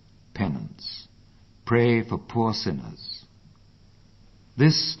 penance. Pray for poor sinners.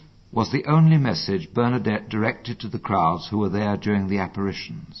 This was the only message Bernadette directed to the crowds who were there during the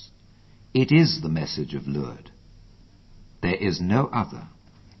apparitions. It is the message of Lourdes. There is no other.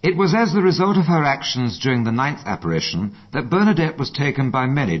 It was as the result of her actions during the 9th apparition that Bernadette was taken by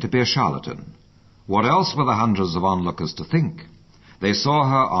many to be a charlatan. What else were the hundreds of onlookers to think? They saw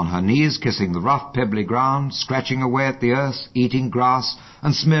her on her knees kissing the rough pebbly ground, scratching away at the earth, eating grass,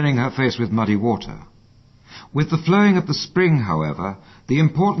 and smearing her face with muddy water. With the flowing of the spring, however, the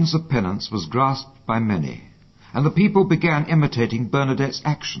importance of penance was grasped by many, and the people began imitating Bernadette's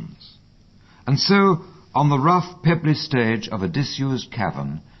actions. And so, on the rough, pebbly stage of a disused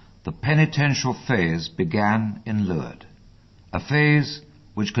cavern, the penitential phase began in Lourdes, a phase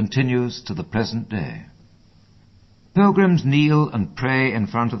which continues to the present day. Pilgrims kneel and pray in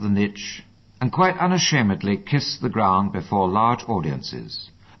front of the niche, and quite unashamedly kiss the ground before large audiences.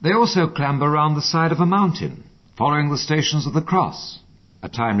 They also clamber round the side of a mountain, following the Stations of the Cross, a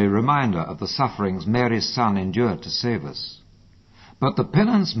timely reminder of the sufferings Mary's Son endured to save us. But the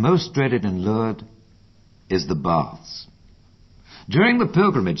penance most dreaded in Lourdes is the baths. During the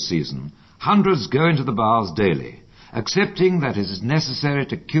pilgrimage season, hundreds go into the baths daily, accepting that it is necessary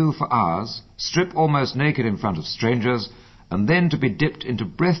to queue for hours, strip almost naked in front of strangers, and then to be dipped into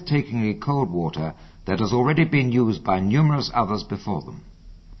breathtakingly cold water that has already been used by numerous others before them.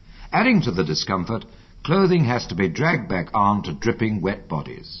 Adding to the discomfort, clothing has to be dragged back on to dripping wet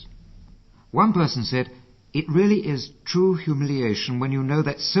bodies. One person said, "It really is true humiliation when you know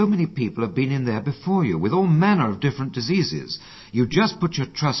that so many people have been in there before you, with all manner of different diseases. You just put your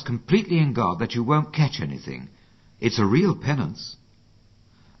trust completely in God that you won't catch anything. It's a real penance."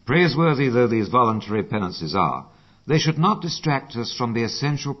 Praiseworthy though these voluntary penances are, they should not distract us from the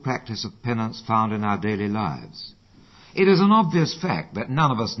essential practice of penance found in our daily lives. It is an obvious fact that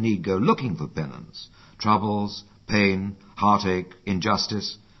none of us need go looking for penance. Troubles, pain, heartache,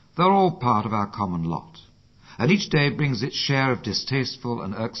 injustice, they're all part of our common lot, and each day brings its share of distasteful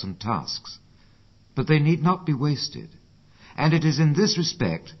and irksome tasks. But they need not be wasted, and it is in this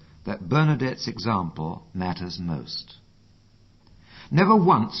respect that Bernadette's example matters most. Never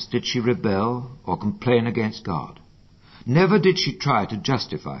once did she rebel or complain against God. Never did she try to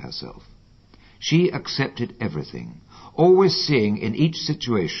justify herself. She accepted everything, always seeing in each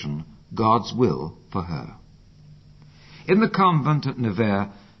situation God's will for her. In the convent at Nevers,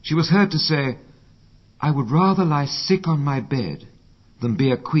 she was heard to say, "I would rather lie sick on my bed than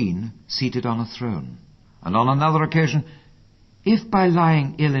be a queen seated on a throne." And on another occasion, "If by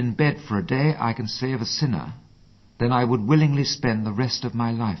lying ill in bed for a day I can save a sinner, then I would willingly spend the rest of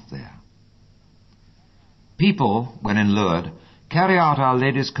my life there." People, when in Lourdes, carry out Our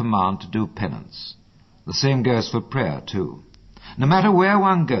Lady's command to do penance. The same goes for prayer too. No matter where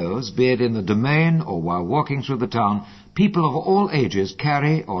one goes, be it in the domain or while walking through the town, people of all ages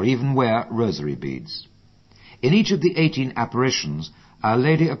carry or even wear rosary beads. In each of the 18 apparitions, Our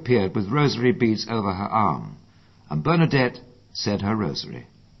Lady appeared with rosary beads over her arm, and Bernadette said her rosary.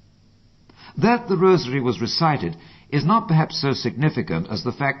 That the rosary was recited is not perhaps so significant as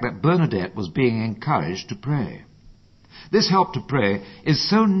the fact that Bernadette was being encouraged to pray. This help to pray is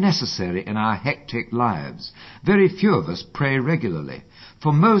so necessary in our hectic lives. Very few of us pray regularly.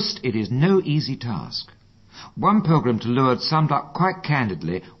 For most, it is no easy task. One pilgrim to Lourdes summed up quite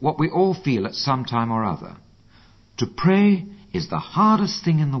candidly what we all feel at some time or other. To pray is the hardest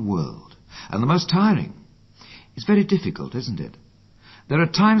thing in the world, and the most tiring. It's very difficult, isn't it? There are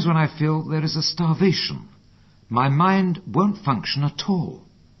times when I feel there is a starvation. My mind won't function at all.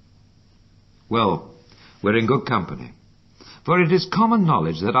 Well, we're in good company. For it is common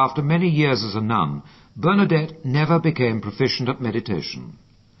knowledge that after many years as a nun, Bernadette never became proficient at meditation.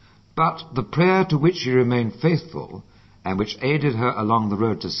 But the prayer to which she remained faithful, and which aided her along the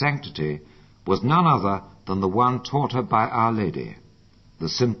road to sanctity, was none other than the one taught her by Our Lady, the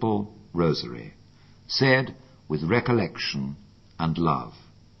simple rosary, said with recollection and love.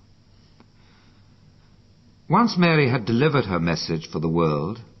 Once Mary had delivered her message for the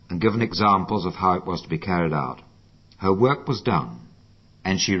world and given examples of how it was to be carried out, her work was done,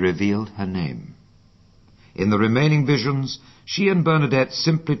 and she revealed her name. In the remaining visions, she and Bernadette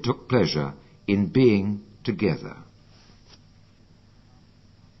simply took pleasure in being together.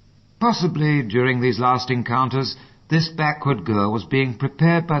 Possibly during these last encounters, this backward girl was being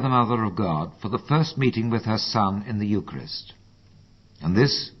prepared by the Mother of God for the first meeting with her Son in the Eucharist. And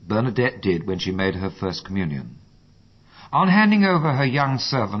this Bernadette did when she made her first communion. On handing over her young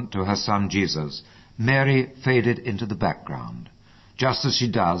servant to her Son Jesus, Mary faded into the background, just as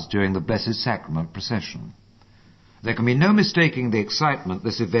she does during the Blessed Sacrament procession. There can be no mistaking the excitement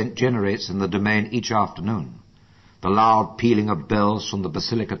this event generates in the domain each afternoon. The loud pealing of bells from the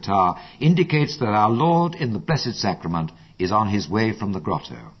Basilica Tower indicates that our Lord in the Blessed Sacrament is on his way from the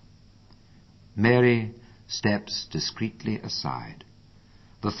grotto. Mary steps discreetly aside.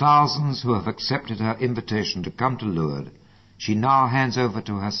 The thousands who have accepted her invitation to come to Lourdes, she now hands over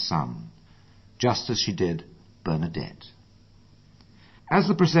to her Son, just as she did Bernadette. As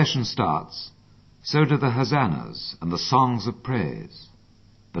the procession starts, so do the hosannas and the songs of praise.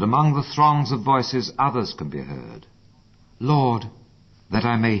 But among the throngs of voices others can be heard. Lord, that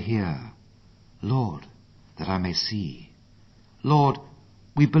I may hear. Lord, that I may see. Lord,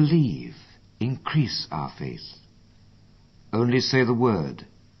 we believe. Increase our faith. Only say the word,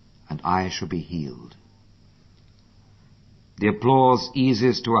 and I shall be healed. The applause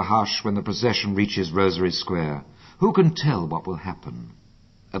eases to a hush when the procession reaches Rosary Square, Who can tell what will happen?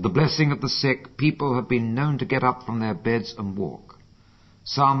 At the blessing of the sick, people have been known to get up from their beds and walk.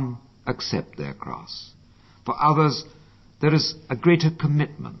 Some accept their cross. For others, there is a greater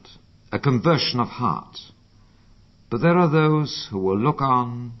commitment, a conversion of heart. But there are those who will look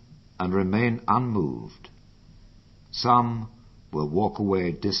on and remain unmoved. Some will walk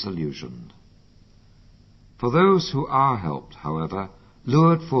away disillusioned. For those who are helped, however,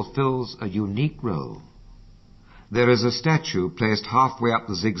 Lourdes fulfills a unique role. There is a statue placed halfway up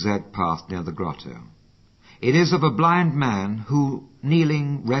the zigzag path near the grotto. It is of a blind man who,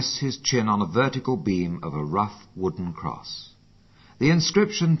 kneeling, rests his chin on a vertical beam of a rough wooden cross. The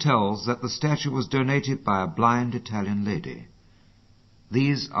inscription tells that the statue was donated by a blind Italian lady.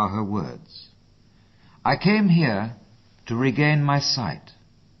 These are her words. "I came here to regain my sight,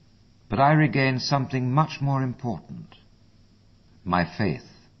 but I regained something much more important, my faith."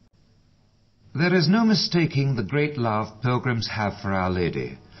 There is no mistaking the great love pilgrims have for Our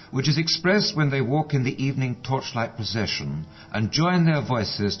Lady, which is expressed when they walk in the evening torchlight procession and join their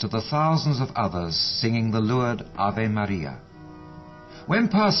voices to the thousands of others singing the Lourdes Ave Maria. When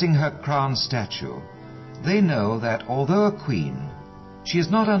passing her crowned statue, they know that although a queen, she is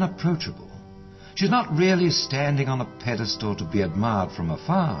not unapproachable. She is not really standing on a pedestal to be admired from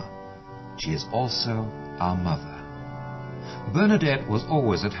afar. She is also our mother. Bernadette was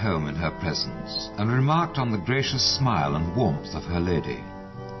always at home in her presence, and remarked on the gracious smile and warmth of her lady.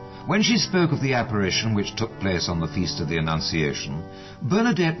 When she spoke of the apparition which took place on the Feast of the Annunciation,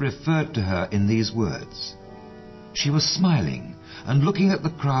 Bernadette referred to her in these words. She was smiling and looking at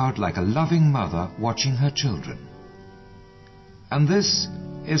the crowd like a loving mother watching her children. And this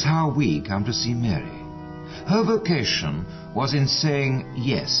is how we come to see Mary. Her vocation was in saying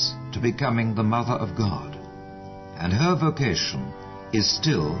yes to becoming the Mother of God. And her vocation is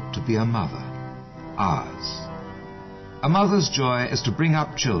still to be a mother, ours. A mother's joy is to bring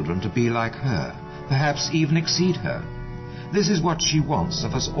up children to be like her, perhaps even exceed her. This is what she wants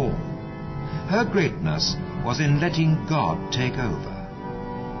of us all. Her greatness was in letting God take over.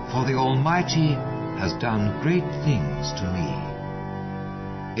 For the Almighty has done great things to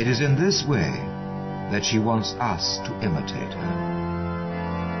me. It is in this way that she wants us to imitate her.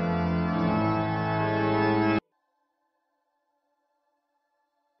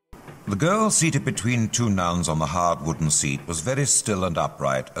 The girl seated between two nuns on the hard wooden seat was very still and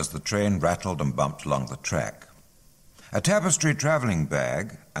upright as the train rattled and bumped along the track. A tapestry travelling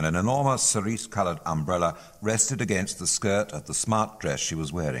bag and an enormous cerise-coloured umbrella rested against the skirt of the smart dress she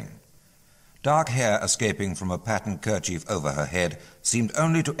was wearing. Dark hair escaping from a patterned kerchief over her head seemed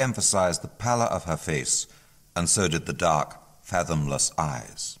only to emphasize the pallor of her face, and so did the dark, fathomless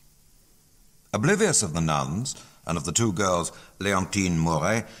eyes. Oblivious of the nuns and of the two girls, Leontine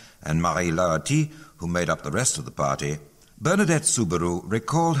Mouret and Marie Laurenti, who made up the rest of the party, Bernadette Soubirous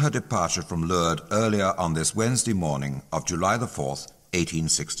recalled her departure from Lourdes earlier on this Wednesday morning of July the 4th,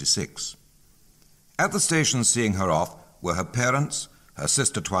 1866. At the station seeing her off were her parents, her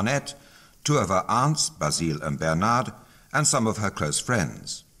sister Toinette, two of her aunts, Basile and Bernard, and some of her close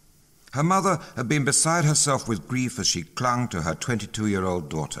friends. Her mother had been beside herself with grief as she clung to her 22-year-old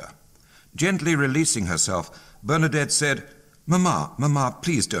daughter. Gently releasing herself, Bernadette said, Mamma,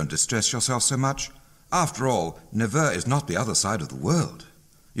 please don't distress yourself so much. After all, Nevers is not the other side of the world.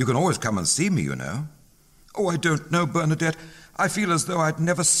 You can always come and see me, you know." "Oh, I don't know, Bernadette. I feel as though I'd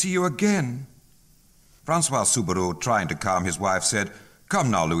never see you again." Francois Soubirous, trying to calm his wife, said, "Come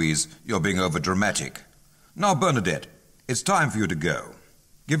now, Louise, you're being over-dramatic. Now, Bernadette, it's time for you to go.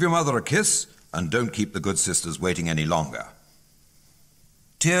 Give your mother a kiss, and don't keep the good sisters waiting any longer."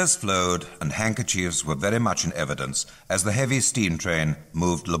 Tears flowed, and handkerchiefs were very much in evidence as the heavy steam train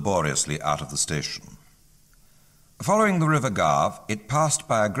moved laboriously out of the station. Following the river Gave, it passed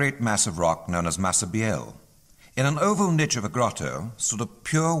by a great mass of rock known as Massabielle. In an oval niche of a grotto stood a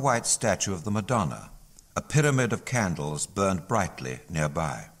pure white statue of the Madonna. A pyramid of candles burned brightly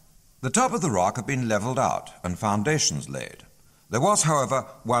nearby. The top of the rock had been levelled out and foundations laid. There was, however,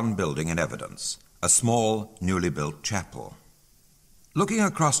 one building in evidence, a small, newly built chapel. Looking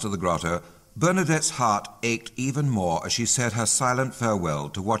across to the grotto, Bernadette's heart ached even more as she said her silent farewell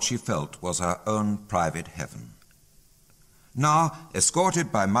to what she felt was her own private heaven. Now,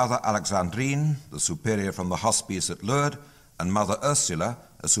 escorted by Mother Alexandrine, the superior from the hospice at Lourdes, and Mother Ursula,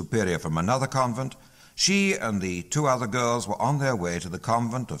 a superior from another convent, she and the two other girls were on their way to the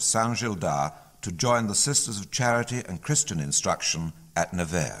convent of Saint Gildard to join the Sisters of Charity and Christian Instruction at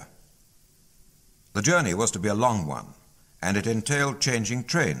Nevers. The journey was to be a long one, and it entailed changing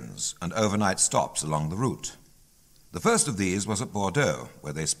trains and overnight stops along the route. The first of these was at Bordeaux,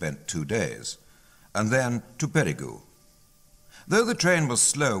 where they spent 2 days. and then to Périgueux. Though the train was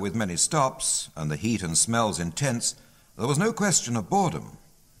slow with many stops, and the heat and smells intense, there was no question of boredom.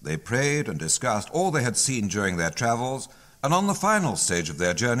 They prayed and discussed all they had seen during their travels, and on the final stage of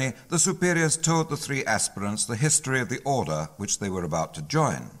their journey, the superiors told the 3 aspirants the history of the order which they were about to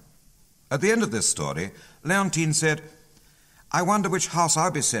join. At the end of this story, Leontine said, "I wonder which house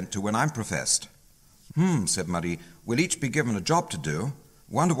I'll be sent to when I'm professed." Said Marie, "we'll each be given a job to do.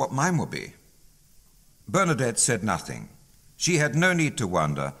 Wonder what mine will be." Bernadette said nothing. She had no need to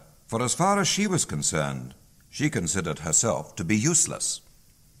wonder, for as far as she was concerned, she considered herself to be useless.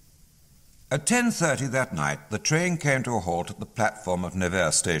 At 10:30 that night, the train came to a halt at the platform of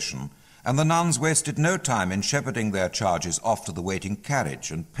Nevers station, and the nuns wasted no time in shepherding their charges off to the waiting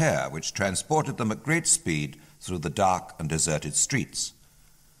carriage and pair which transported them at great speed through the dark and deserted streets.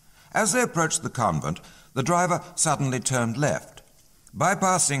 As they approached the convent, the driver suddenly turned left.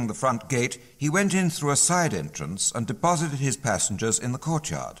 Bypassing the front gate, he went in through a side entrance and deposited his passengers in the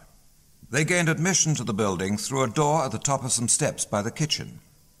courtyard. They gained admission to the building through a door at the top of some steps by the kitchen.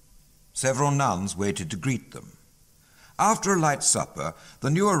 Several nuns waited to greet them. After a light supper, the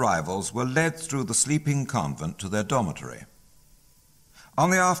new arrivals were led through the sleeping convent to their dormitory. On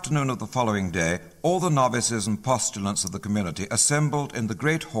the afternoon of the following day, all the novices and postulants of the community assembled in the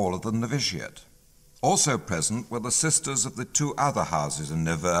great hall of the novitiate. Also present were the sisters of the 2 other houses in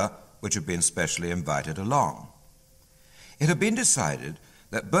Nevers, which had been specially invited along. It had been decided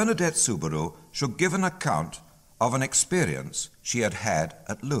that Bernadette Soubirous should give an account of an experience she had had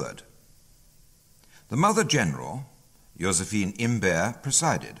at Lourdes. The Mother General, Josephine Imbert,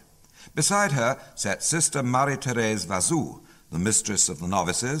 presided. Beside her sat Sister Marie-Thérèse Vazou, the mistress of the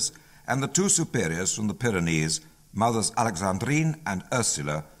novices, and the 2 superiors from the Pyrenees, Mothers Alexandrine and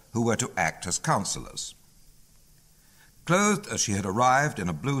Ursula, who were to act as counselors. Clothed as she had arrived in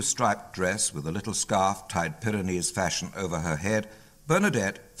a blue striped dress with a little scarf tied Pyrenees fashion over her head,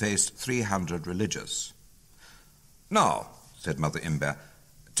 Bernadette faced 300 religious. "Now," said Mother Imbert,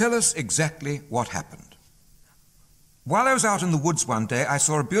 "tell us exactly what happened." "While I was out in the woods one day, I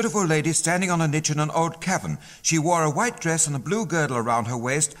saw a beautiful lady standing on a niche in an old cavern. She wore a white dress and a blue girdle around her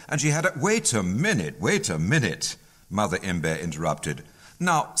waist, and she had a—" "Wait a minute," Mother Imbert interrupted.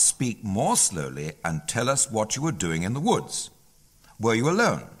 "Now speak more slowly and tell us what you were doing in the woods. Were you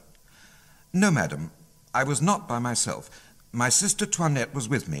alone?" "No, madam, I was not by myself. My sister Toinette was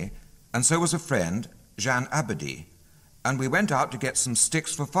with me, and so was a friend, Jeanne Abadie, and we went out to get some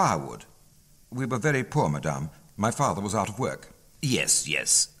sticks for firewood. We were very poor, madame. My father was out of work." Yes,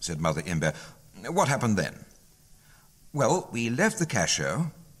 said Mother Imbert. "What happened then?" "Well, we left the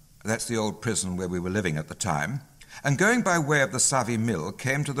cachot, that's the old prison where we were living at the time, and going by way of the Savy Mill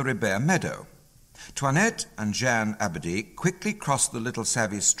came to the Ribert meadow. Toinette and Jeanne Abadie quickly crossed the little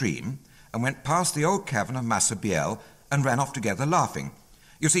Savy stream and went past the old cavern of Massabielle and ran off together laughing.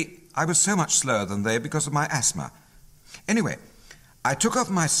 You see, I was so much slower than they because of my asthma. Anyway, I took off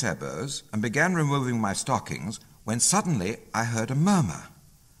my sabots and began removing my stockings when suddenly I heard a murmur,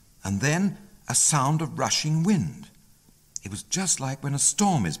 and then a sound of rushing wind. It was just like when a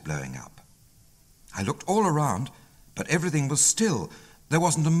storm is blowing up. I looked all around, but everything was still. There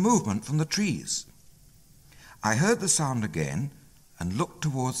wasn't a movement from the trees. I heard the sound again and looked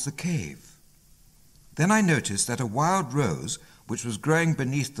towards the cave. Then I noticed that a wild rose, which was growing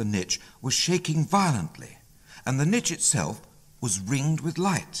beneath the niche, was shaking violently, and the niche itself was ringed with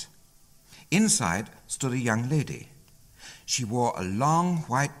light. Inside stood a young lady. She wore a long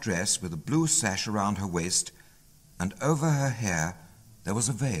white dress with a blue sash around her waist, and over her hair there was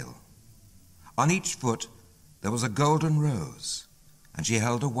a veil. On each foot there was a golden rose, and she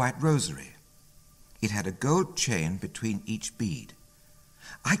held a white rosary. It had a gold chain between each bead.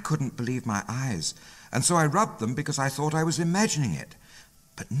 I couldn't believe my eyes, and so I rubbed them because I thought I was imagining it.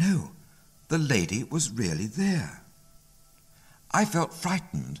 But no, the lady was really there. I felt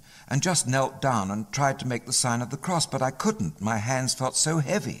frightened and just knelt down and tried to make the sign of the cross, but I couldn't. My hands felt so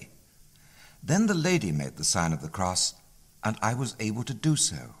heavy. Then the lady made the sign of the cross, and I was able to do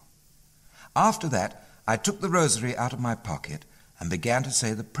so. After that, I took the rosary out of my pocket and began to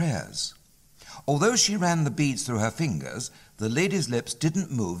say the prayers. Although she ran the beads through her fingers, the lady's lips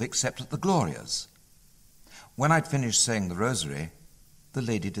didn't move except at the glorias. When I'd finished saying the rosary, the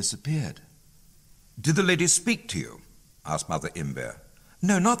lady disappeared. "Did the lady speak to you?" asked Mother Imbert.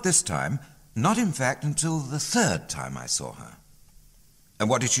 "No, not this time. Not, in fact, until the 3rd time I saw her." "And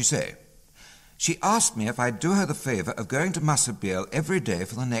what did she say?" "She asked me if I'd do her the favor of going to Massabielle every day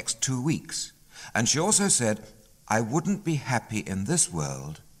for the next 2 weeks. And she also said I wouldn't be happy in this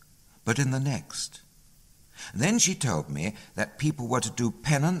world, but in the next. Then she told me that people were to do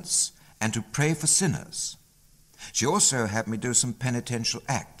penance and to pray for sinners. She also had me do some penitential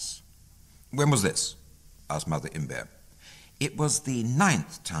acts. When was this? Asked Mother Imbert. It was the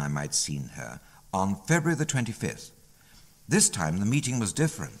 9th time I'd seen her, on February the 25th. This time the meeting was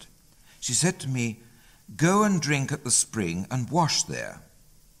different. She said to me, "Go and drink at the spring and wash there."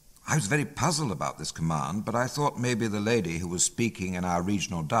 I was very puzzled about this command, but I thought maybe the lady who was speaking in our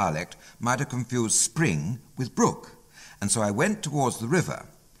regional dialect might have confused spring with brook, and so I went towards the river.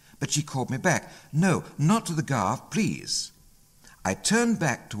 But she called me back. "No, not to the garth, please." I turned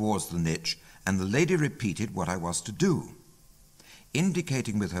back towards the niche, and the lady repeated what I was to do.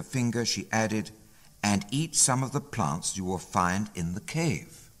 Indicating with her finger, she added, "And eat some of the plants you will find in the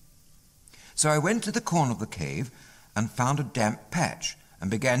cave." So I went to the corner of the cave and found a damp patch and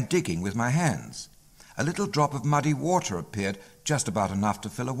began digging with my hands. A little drop of muddy water appeared, just about enough to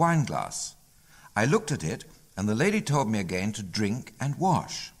fill a wineglass. I looked at it, and the lady told me again to drink and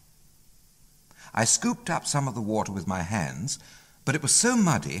wash. I scooped up some of the water with my hands, but it was so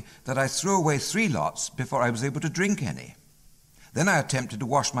muddy that I threw away 3 lots before I was able to drink any. Then I attempted to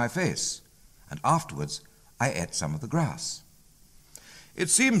wash my face, and afterwards I ate some of the grass. "It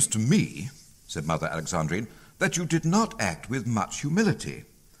seems to me," said Mother Alexandrine, "that you did not act with much humility."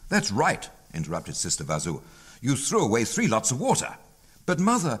 "That's right," interrupted Sister Vazou. "You threw away 3 lots of water." "But,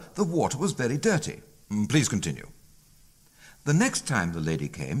 Mother, the water was very dirty." "Please continue." "The next time the lady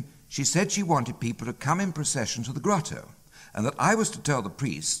came, she said she wanted people to come in procession to the grotto, and that I was to tell the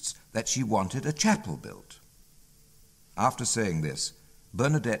priests that she wanted a chapel built." After saying this,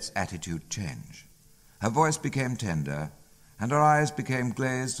 Bernadette's attitude changed. Her voice became tender, and her eyes became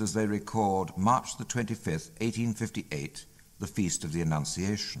glazed as they recalled March the 25th, 1858, the Feast of the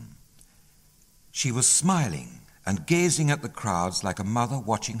Annunciation. She was smiling and gazing at the crowds like a mother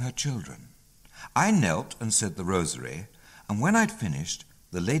watching her children. I knelt and said the rosary, and when I'd finished,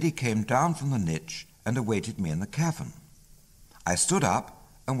 the lady came down from the niche and awaited me in the cavern. I stood up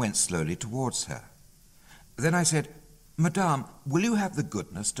and went slowly towards her. Then I said, "Madame, will you have the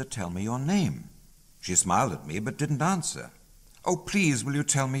goodness to tell me your name?" She smiled at me but didn't answer. "Oh, please, will you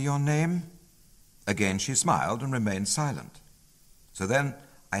tell me your name?" Again she smiled and remained silent. So then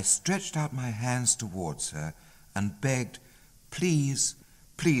I stretched out my hands towards her and begged, "Please,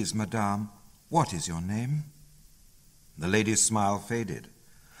 please, Madame, what is your name?" The lady's smile faded,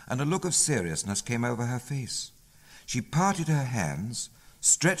 and a look of seriousness came over her face. She parted her hands,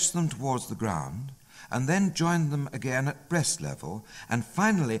 stretched them towards the ground, and then joined them again at breast level, and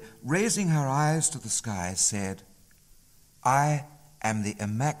finally, raising her eyes to the sky, said, "I am the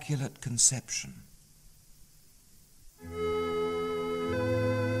Immaculate Conception."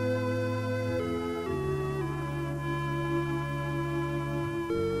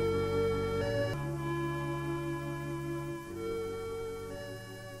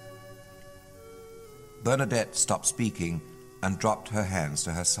 Bernadette stopped speaking and dropped her hands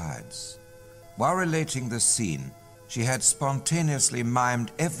to her sides. While relating this scene, she had spontaneously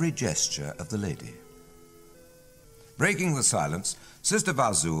mimed every gesture of the lady. Breaking the silence, Sister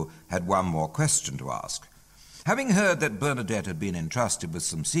Vazou had one more question to ask. Having heard that Bernadette had been entrusted with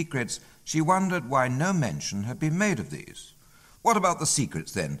some secrets, she wondered why no mention had been made of these. "What about the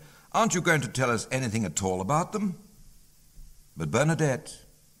secrets, then? Aren't you going to tell us anything at all about them?" But Bernadette,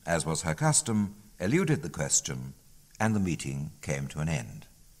 as was her custom, eluded the question, and the meeting came to an end.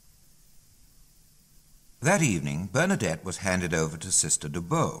 That evening, Bernadette was handed over to Sister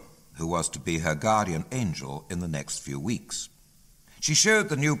Dubeau, who was to be her guardian angel in the next few weeks. She showed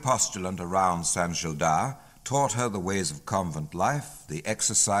the new postulant around Saint Gildard, taught her the ways of convent life, the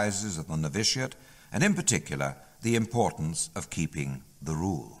exercises of the novitiate, and in particular, the importance of keeping the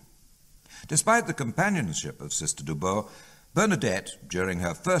rule. Despite the companionship of Sister Dubeau, Bernadette, during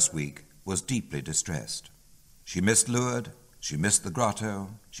her first week, was deeply distressed. She missed Lourdes, she missed the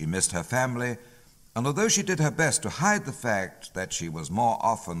grotto, she missed her family, and although she did her best to hide the fact that she was more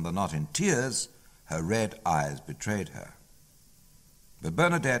often than not in tears, her red eyes betrayed her. But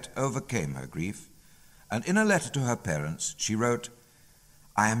Bernadette overcame her grief, and in a letter to her parents she wrote,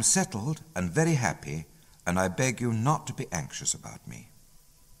 "I am settled and very happy, and I beg you not to be anxious about me."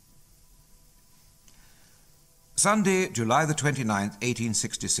 Sunday, July the 29th,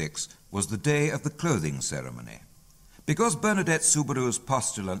 1866, was the day of the clothing ceremony. Because Bernadette Soubirous'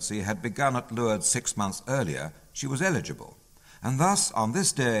 postulancy had begun at Lourdes 6 months earlier, she was eligible, and thus, on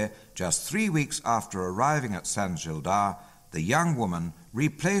this day, just 3 weeks after arriving at Saint Gildard, the young woman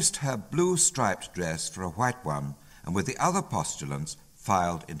replaced her blue striped dress for a white one, and with the other postulants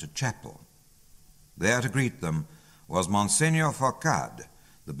filed into chapel. There to greet them was Monseigneur Forcade,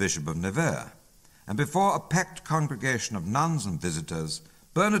 the Bishop of Nevers, and before a packed congregation of nuns and visitors,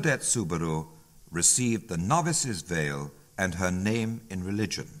 Bernadette Soubirous received the novice's veil and her name in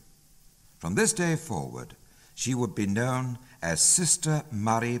religion. From this day forward, she would be known as Sister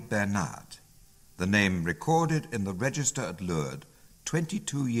Marie Bernard, the name recorded in the register at Lourdes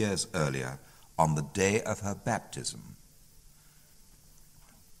 22 years earlier on the day of her baptism.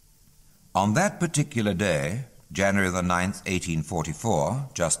 On that particular day, January the 9th, 1844,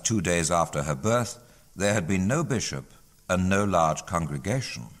 just 2 days after her birth, there had been no bishop and no large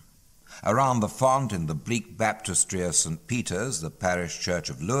congregation. Around the font in the bleak baptistry of St. Peter's, the parish church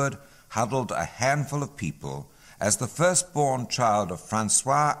of Lourdes, huddled a handful of people as the firstborn child of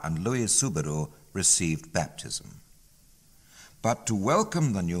Francois and Louise Soubirous received baptism. But to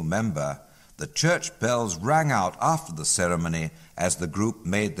welcome the new member, the church bells rang out after the ceremony as the group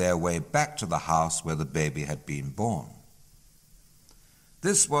made their way back to the house where the baby had been born.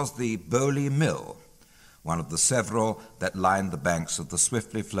 This was the Bowley Mill, one of the several that lined the banks of the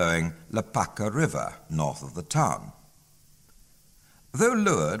swiftly flowing La Paca River north of the town. Though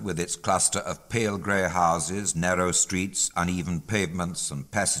Lourdes, with its cluster of pale grey houses, narrow streets, uneven pavements, and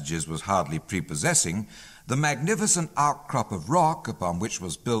passages, was hardly prepossessing, the magnificent outcrop of rock upon which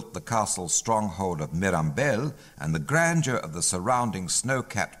was built the castle stronghold of Mirambel and the grandeur of the surrounding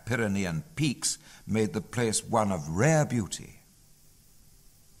snow-capped Pyrenean peaks made the place one of rare beauty.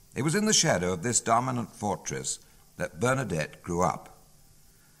 It was in the shadow of this dominant fortress that Bernadette grew up.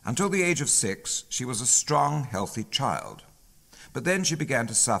 Until the age of 6, she was a strong, healthy child. But then she began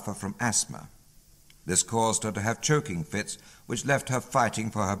to suffer from asthma. This caused her to have choking fits, which left her fighting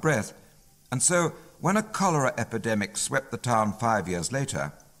for her breath, and so when a cholera epidemic swept the town 5 years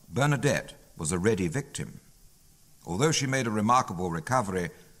later, Bernadette was a ready victim. Although she made a remarkable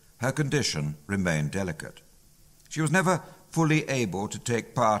recovery, her condition remained delicate. She was never fully able to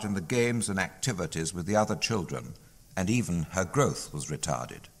take part in the games and activities with the other children, and even her growth was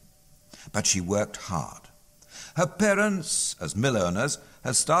retarded. But she worked hard. Her parents, as mill owners,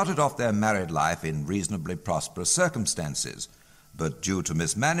 had started off their married life in reasonably prosperous circumstances, but due to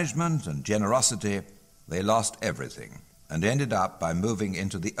mismanagement and generosity, they lost everything and ended up by moving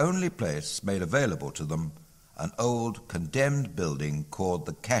into the only place made available to them, an old condemned building called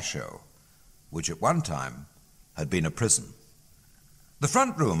the Cachot, which at one time had been a prison. The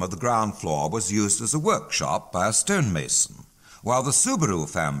front room of the ground floor was used as a workshop by a stonemason, while the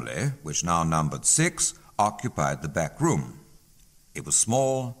Soubirous family, which now numbered 6, occupied the back room. It was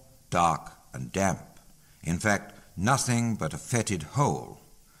small, dark, and damp. In fact, nothing but a fetid hole,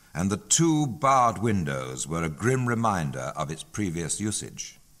 and the 2 barred windows were a grim reminder of its previous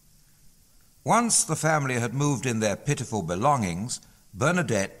usage. Once the family had moved in their pitiful belongings,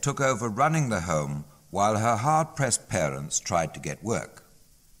 Bernadette took over running the home while her hard-pressed parents tried to get work.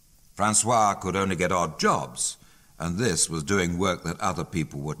 Francois could only get odd jobs, and this was doing work that other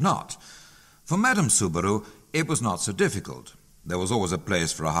people would not. For Madame Soubirous, it was not so difficult. There was always a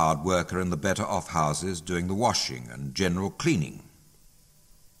place for a hard worker in the better-off houses doing the washing and general cleaning.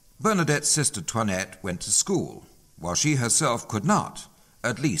 Bernadette's sister Toinette went to school, while she herself could not,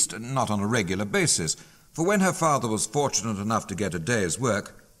 at least not on a regular basis, for when her father was fortunate enough to get a day's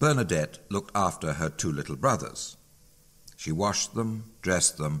work, Bernadette looked after her 2 little brothers. She washed them,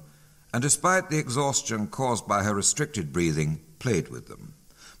 dressed them, and despite the exhaustion caused by her restricted breathing, played with them,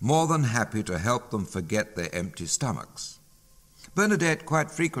 more than happy to help them forget their empty stomachs. Bernadette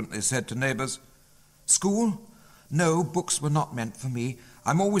quite frequently said to neighbors, "School? No, books were not meant for me.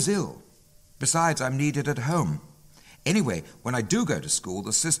 I'm always ill. Besides, I'm needed at home. Anyway, when I do go to school,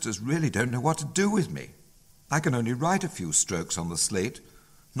 the sisters really don't know what to do with me. I can only write a few strokes on the slate,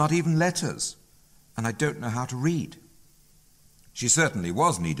 not even letters, and I don't know how to read." She certainly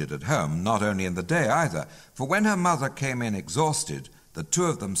was needed at home, not only in the day either, for when her mother came in exhausted, the 2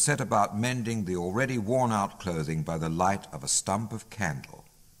 of them set about mending the already worn-out clothing by the light of a stump of candle.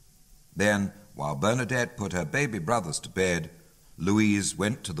 Then, while Bernadette put her baby brothers to bed, Louise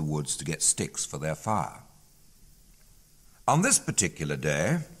went to the woods to get sticks for their fire. On this particular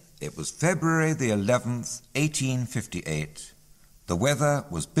day, it was February the 11th, 1858, the weather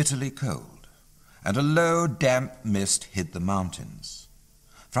was bitterly cold, and a low, damp mist hid the mountains.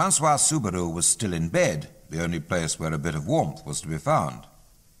 Francois Soubirous was still in bed, the only place where a bit of warmth was to be found.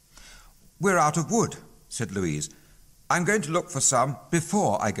 "We're out of wood," said Louise. "I'm going to look for some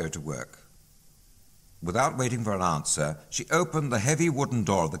before I go to work." Without waiting for an answer, she opened the heavy wooden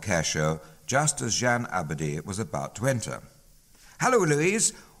door of the cachot just as Jeanne Abadie was about to enter. "Hello,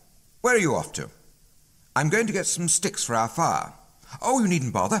 Louise. Where are you off to?" "I'm going to get some sticks for our fire." "Oh, you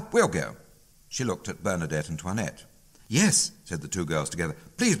needn't bother. We'll go." She looked at Bernadette and Toinette. "Yes," said the 2 girls together.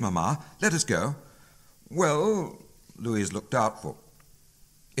 "Please, Mamma, let us go." "Well," Louise looked doubtful.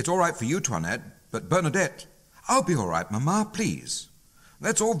 It's all right for you, Toinette, but Bernadette... I'll be all right, Mamma, please.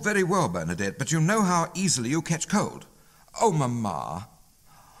 That's all very well, Bernadette, but you know how easily you catch cold. Oh, Mamma.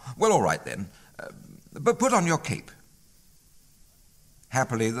 Well, all right then, but put on your cape.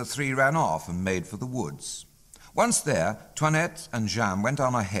 Happily, the three ran off and made for the woods. Once there, Toinette and Jean went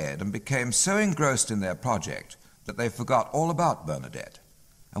on ahead and became so engrossed in their project that they forgot all about Bernadette.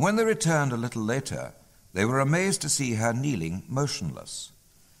 And when they returned a little later, they were amazed to see her kneeling motionless.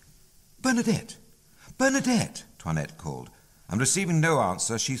 "Bernadette! Bernadette!" Toinette called, and receiving no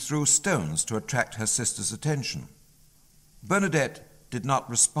answer, she threw stones to attract her sister's attention. Bernadette did not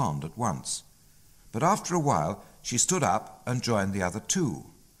respond at once, but after a while she stood up and joined the other two.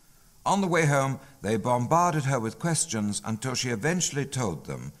 On the way home, they bombarded her with questions until she eventually told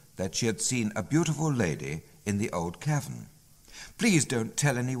them that she had seen a beautiful lady in the old cavern. "Please don't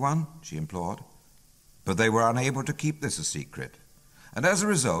tell anyone," she implored. But they were unable to keep this a secret, and as a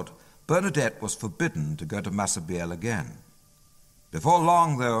result, Bernadette was forbidden to go to Massabielle again. Before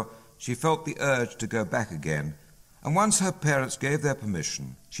long, though, she felt the urge to go back again, and once her parents gave their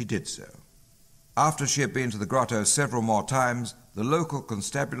permission, she did so. After she had been to the grotto several more times, the local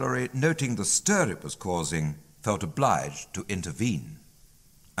constabulary, noting the stir it was causing, felt obliged to intervene.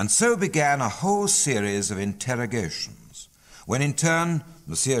 And so began a whole series of interrogations, when in turn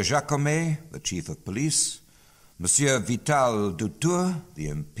Monsieur Jacomet, the chief of police, Monsieur Vital Dutour, the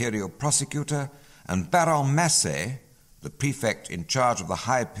imperial prosecutor, and Baron Massé, the prefect in charge of the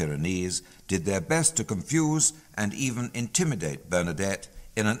High Pyrenees, did their best to confuse and even intimidate Bernadette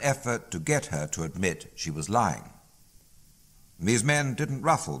in an effort to get her to admit she was lying. These men didn't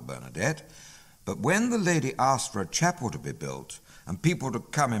ruffle Bernadette, but when the lady asked for a chapel to be built and people to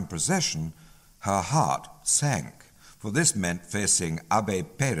come in procession, her heart sank, for this meant facing Abbé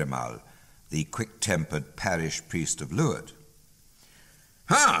Péremal, the quick-tempered parish priest of Lourdes.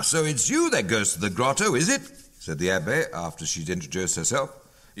 "Ah, so it's you that goes to the grotto, is it?" said the abbé after she'd introduced herself.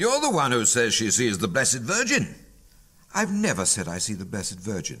 "You're the one who says she sees the Blessed Virgin." "I've never said I see the Blessed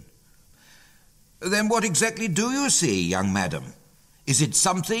Virgin." "Then what exactly do you see, young madam? Is it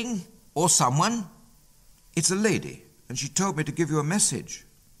something or someone?" "It's a lady, and she told me to give you a message."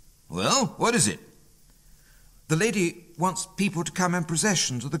 "Well, what is it?" "The lady wants people to come in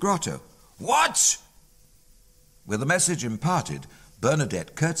procession to the grotto." "What?" With the message imparted,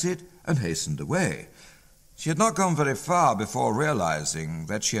 Bernadette curtsied and hastened away. She had not gone very far before realizing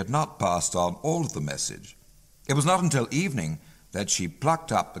that she had not passed on all of the message. It was not until evening that she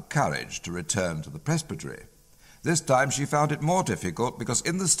plucked up the courage to return to the presbytery. This time she found it more difficult because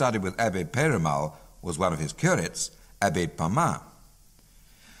in the study with Abbé Péremal was one of his curates, Abbé Pamin.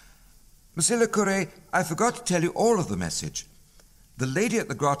 "Monsieur le Curé, I forgot to tell you all of the message. The lady at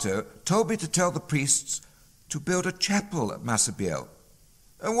the grotto told me to tell the priests to build a chapel at Massabielle."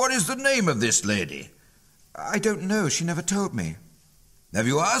 "And what is the name of this lady?" "I don't know. She never told me." "Have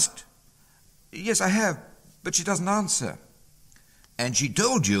you asked?" "Yes, I have, but she doesn't answer." "And she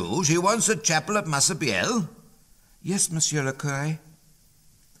told you she wants a chapel at Massabielle?" "Yes, Monsieur le Curé."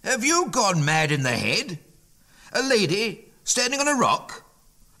 "Have you gone mad in the head? A lady standing on a rock?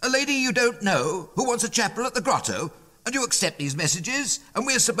 A lady you don't know who wants a chapel at the grotto? And you accept these messages, and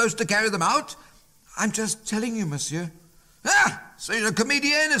we're supposed to carry them out?" "I'm just telling you, monsieur." "Ah, so you're a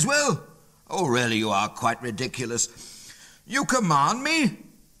comedienne as well? Oh, really, you are quite ridiculous. You command me?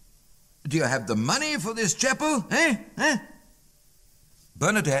 Do you have the money for this chapel, eh?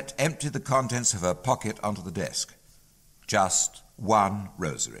 Bernadette emptied the contents of her pocket onto the desk. Just one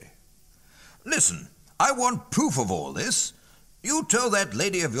rosary. "Listen, I want proof of all this. You tell that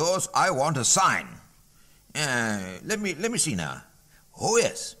lady of yours I want a sign. Let me see now. Oh,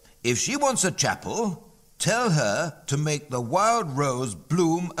 yes. If she wants a chapel, tell her to make the wild rose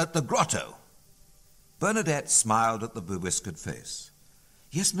bloom at the grotto." Bernadette smiled at the bewhiskered face.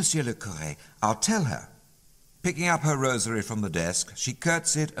 "Yes, Monsieur le Curé, I'll tell her." Picking up her rosary from the desk, she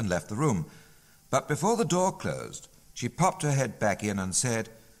curtsied and left the room. But before the door closed, she popped her head back in and said,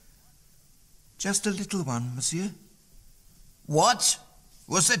 "Just a little one, monsieur." "What?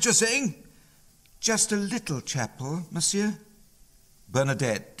 What's that you're saying?" "Just a little chapel, monsieur."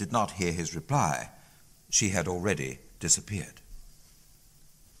 Bernadette did not hear his reply. She had already disappeared.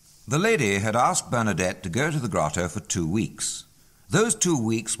 The lady had asked Bernadette to go to the grotto for 2 weeks. Those 2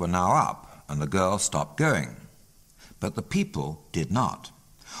 weeks were now up, and the girl stopped going. But the people did not.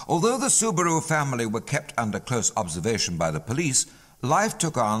 Although the Subaru family were kept under close observation by the police, life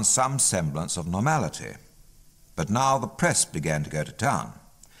took on some semblance of normality. But now the press began to go to town.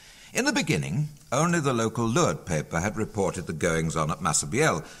 In the beginning, only the local Lourdes paper had reported the goings-on at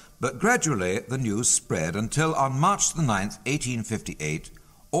Massabielle, but gradually the news spread until on March the 9th, 1858,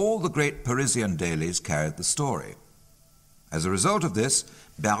 all the great Parisian dailies carried the story. As a result of this,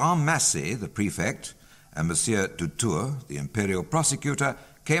 Baron Massé, the prefect, and Monsieur Dutour, the imperial prosecutor,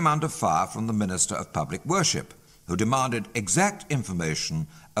 came under fire from the Minister of Public Worship, who demanded exact information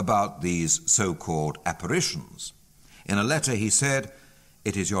about these so-called apparitions. In a letter he said,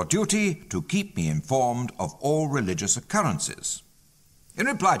 "It is your duty to keep me informed of all religious occurrences." In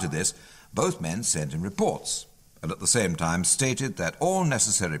reply to this, both men sent in reports, and at the same time stated that all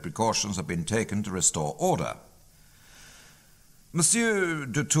necessary precautions had been taken to restore order. Monsieur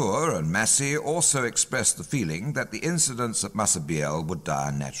Dutour and Massé also expressed the feeling that the incidents at Massabielle would die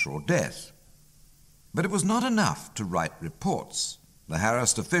a natural death. But it was not enough to write reports. The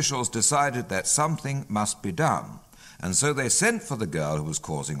harassed officials decided that something must be done, and so they sent for the girl who was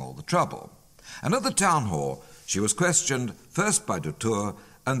causing all the trouble. And at the town hall, she was questioned first by Dutour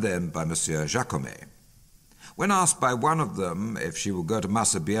and then by Monsieur Jacomet. When asked by one of them if she would go to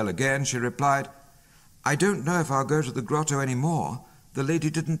Massabielle again, she replied, "I don't know if I'll go to the grotto any more. The lady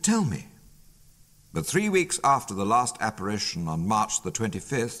didn't tell me." But 3 weeks after the last apparition on March the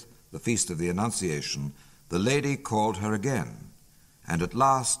 25th, the feast of the Annunciation, the lady called her again, and at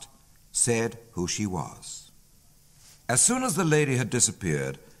last said who she was. As soon as the lady had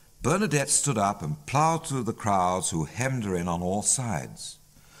disappeared, Bernadette stood up and ploughed through the crowds who hemmed her in on all sides.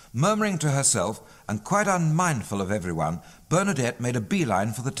 Murmuring to herself, and quite unmindful of everyone, Bernadette made a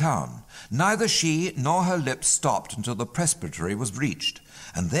beeline for the town. Neither she nor her lips stopped until the presbytery was reached,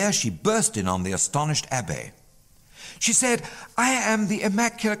 and there she burst in on the astonished abbé. She said, "I am the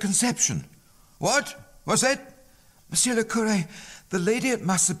Immaculate Conception." "What? What's that?" "Monsieur le Curé, the lady at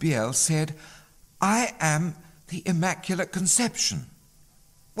Massabielle said, 'I am the Immaculate Conception.'"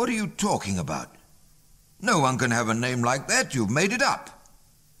 "What are you talking about? No one can have a name like that. You've made it up.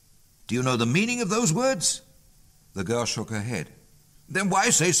 Do you know the meaning of those words?" The girl shook her head. "Then why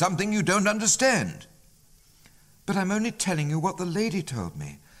say something you don't understand?" "But I'm only telling you what the lady told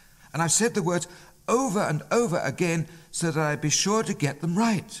me, and I've said the words over and over again so that I'd be sure to get them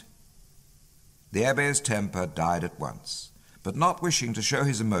right." The abbé's temper died at once, but not wishing to show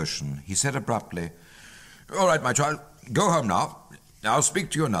his emotion, he said abruptly, "All right, my child, go home now. I'll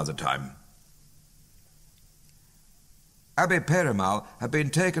speak to you another time." Abbé Périmal had been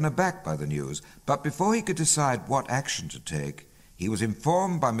taken aback by the news, but before he could decide what action to take, he was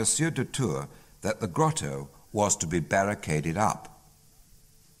informed by Monsieur Dutour that the grotto was to be barricaded up.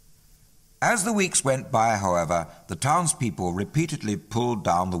 As the weeks went by, however, the townspeople repeatedly pulled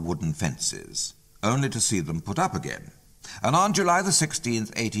down the wooden fences, only to see them put up again. And on July the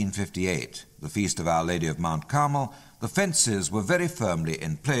 16th, 1858, the feast of Our Lady of Mount Carmel, the fences were very firmly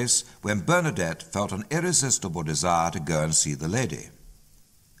in place when Bernadette felt an irresistible desire to go and see the lady.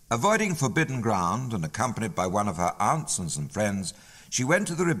 Avoiding forbidden ground and accompanied by one of her aunts and some friends, she went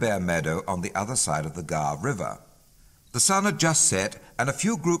to the Ribert meadow on the other side of the Gare River. The sun had just set, and a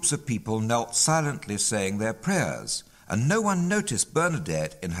few groups of people knelt silently saying their prayers, and no one noticed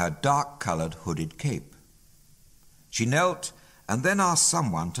Bernadette in her dark-coloured hooded cape. She knelt and then asked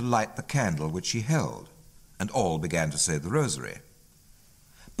someone to light the candle which she held, and all began to say the rosary.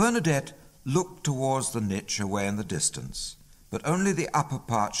 Bernadette looked towards the niche away in the distance, but only the upper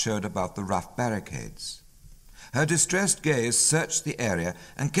part showed above the rough barricades. Her distressed gaze searched the area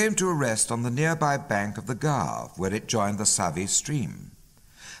and came to a rest on the nearby bank of the Gave, where it joined the Savy stream.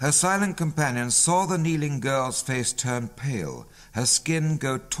 Her silent companion saw the kneeling girl's face turn pale, her skin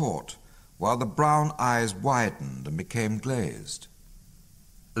go taut, while the brown eyes widened and became glazed.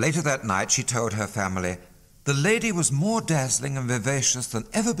 Later that night she told her family, "The lady was more dazzling and vivacious than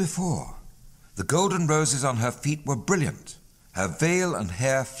ever before. The golden roses on her feet were brilliant. Her veil and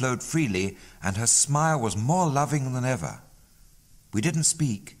hair flowed freely, and her smile was more loving than ever. We didn't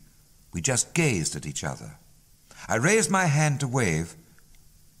speak. We just gazed at each other. I raised my hand to wave,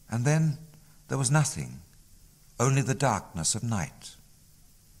 and then there was nothing, only the darkness of night."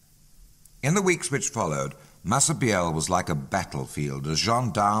 In the weeks which followed, Massabielle was like a battlefield as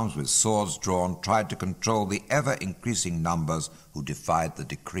gendarmes with swords drawn tried to control the ever-increasing numbers who defied the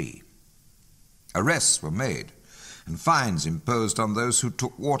decree. Arrests were made, and fines imposed on those who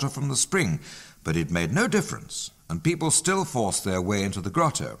took water from the spring, but it made no difference, and people still forced their way into the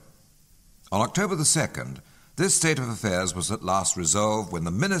grotto. On October the 2nd, this state of affairs was at last resolved when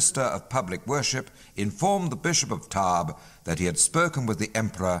the Minister of Public Worship informed the Bishop of Tarbes that he had spoken with the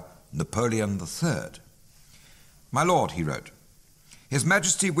Emperor Napoleon III. "My Lord," he wrote, "His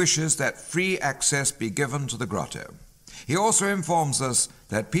Majesty wishes that free access be given to the grotto. He also informs us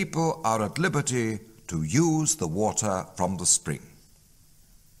that people are at liberty to use the water from the spring."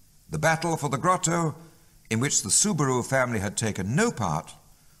 The battle for the grotto, in which the Subaru family had taken no part,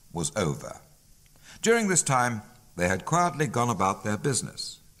 was over. During this time, they had quietly gone about their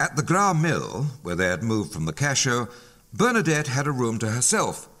business. At the Grau Mill, where they had moved from the Cachot, Bernadette had a room to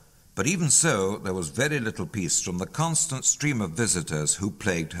herself, but even so there was very little peace from the constant stream of visitors who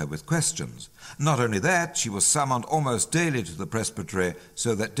plagued her with questions. Not only that, she was summoned almost daily to the presbytery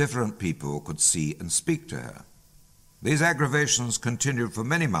so that different people could see and speak to her. These aggravations continued for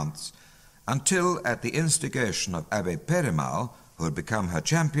many months, until, at the instigation of Abbé Perimal, who had become her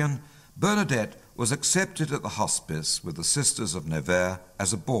champion, Bernadette was accepted at the hospice with the Sisters of Nevers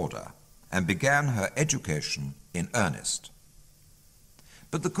as a boarder, and began her education in earnest.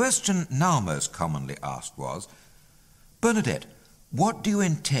 But the question now most commonly asked was, "Bernadette, what do you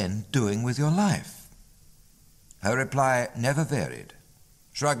intend doing with your life?" Her reply never varied.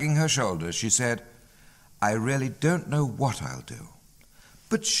 Shrugging her shoulders, she said, "I really don't know what I'll do.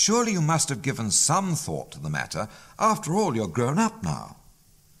 But surely you must have given some thought to the matter. After all, you're grown up now."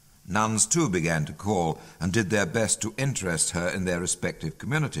 Nuns too began to call and did their best to interest her in their respective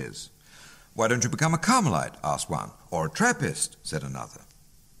communities. "Why don't you become a Carmelite?" asked one. "Or a Trappist?" said another.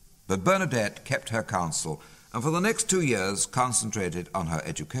 But Bernadette kept her counsel, and for the next 2 years concentrated on her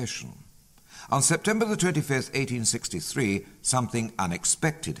education. On September the 25th, 1863, something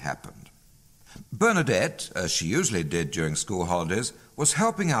unexpected happened. Bernadette, as she usually did during school holidays, was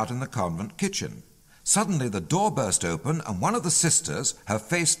helping out in the convent kitchen. Suddenly the door burst open, and one of the sisters, her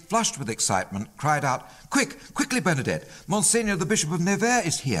face flushed with excitement, cried out, Quickly, Bernadette! Monseigneur the Bishop of Nevers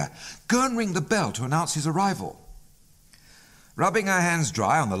is here. Go and ring the bell to announce his arrival." Rubbing her hands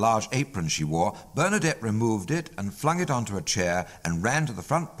dry on the large apron she wore, Bernadette removed it and flung it onto a chair and ran to the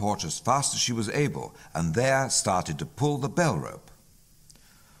front porch as fast as she was able, and there started to pull the bell rope.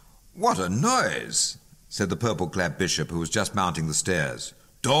 "What a noise!" said the purple-clad bishop, who was just mounting the stairs.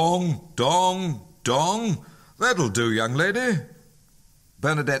 "Dong, dong, dong! That'll do, young lady."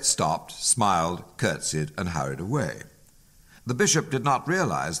 Bernadette stopped, smiled, curtsied, and hurried away. The bishop did not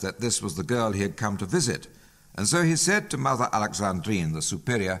realize that this was the girl he had come to visit, and so he said to Mother Alexandrine, the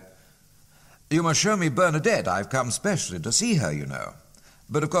superior, "You must show me Bernadette. I've come specially to see her, you know.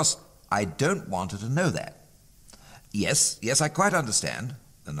 But, of course, I don't want her to know that." Yes, I quite understand,"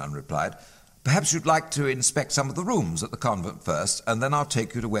 the nun replied. "Perhaps you'd like to inspect some of the rooms at the convent first, and then I'll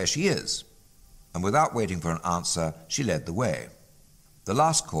take you to where she is." And without waiting for an answer, she led the way. The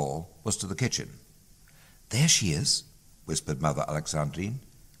last call was to the kitchen. "There she is," whispered Mother Alexandrine.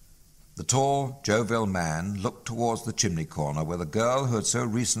 The tall, jovial man looked towards the chimney corner where the girl who had so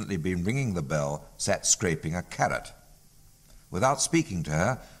recently been ringing the bell sat scraping a carrot. Without speaking to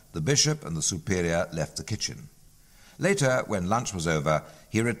her, the bishop and the superior left the kitchen. Later, when lunch was over,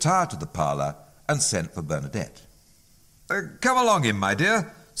 he retired to the parlour and sent for Bernadette. "Come along in, my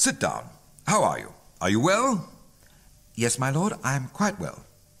dear. Sit down. How are you? Are you well?" "Yes, my lord, I am quite well."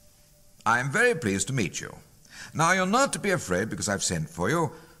 "I am very pleased to meet you. Now, you're not to be afraid because I've sent for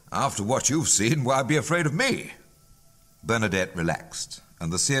you. After what you've seen, why be afraid of me?" Bernadette relaxed,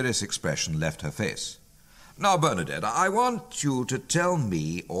 and the serious expression left her face. "Now, Bernadette, I want you to tell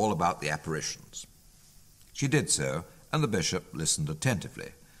me all about the apparitions." She did so, and the bishop listened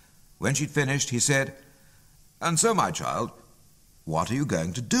attentively. When she'd finished, he said, "And so, my child, what are you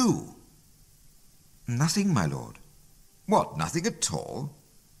going to do?" "Nothing, my lord." "What, nothing at all?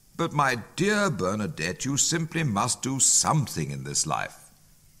 But, my dear Bernadette, you simply must do something in this life."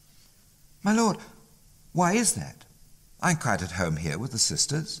 "My lord, why is that? I'm quite at home here with the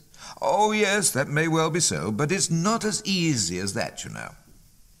sisters." "Oh, yes, that may well be so, but it's not as easy as that, you know."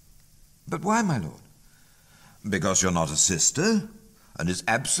 "But why, my lord?" "Because you're not a sister, and it's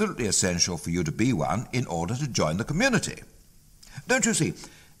absolutely essential for you to be one in order to join the community. Don't you see,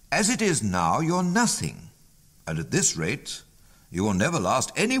 as it is now, you're nothing, and at this rate, you will never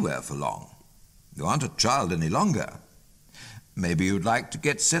last anywhere for long. You aren't a child any longer. Maybe you'd like to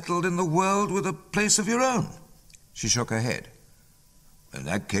get settled in the world with a place of your own." She shook her head. "In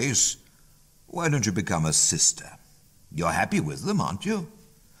that case, why don't you become a sister? You're happy with them, aren't you?"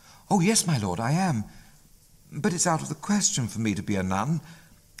 "Oh, yes, my lord, I am. But it's out of the question for me to be a nun.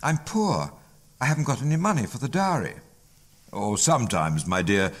 I'm poor. I haven't got any money for the dowry." "Oh, sometimes, my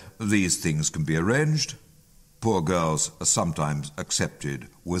dear, these things can be arranged. Poor girls are sometimes accepted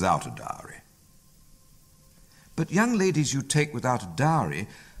without a dowry." "But young ladies you take without a dowry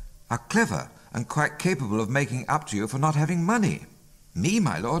are clever and quite capable of making up to you for not having money. Me,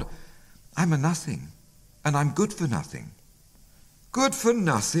 my lord, I'm a nothing, and I'm good for nothing." "Good for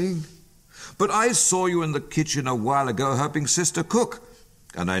nothing? But I saw you in the kitchen a while ago helping Sister cook,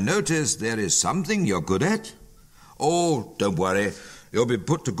 and I noticed there is something you're good at. Oh, don't worry, you'll be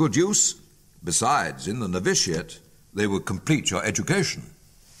put to good use. Besides, in the novitiate, they will complete your education."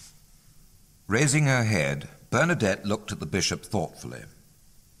 Raising her head, Bernadette looked at the bishop thoughtfully.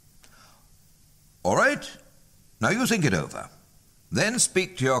 "All right, now you think it over. Then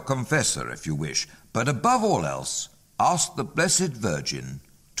speak to your confessor if you wish, but above all else, ask the Blessed Virgin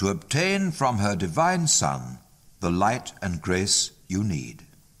to obtain from her divine Son the light and grace you need."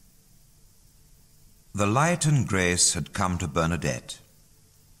 The light and grace had come to Bernadette.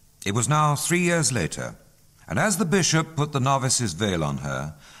 It was now 3 years later, and as the bishop put the novice's veil on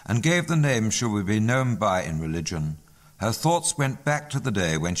her and gave the name she would be known by in religion, her thoughts went back to the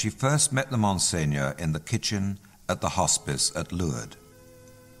day when she first met the Monsignor in the kitchen at the hospice at Lourdes.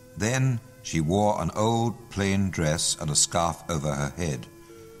 Then she wore an old plain dress and a scarf over her head.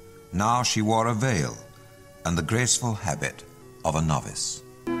 Now she wore a veil and the graceful habit of a novice.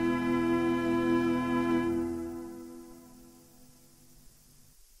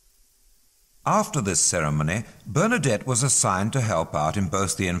 After this ceremony, Bernadette was assigned to help out in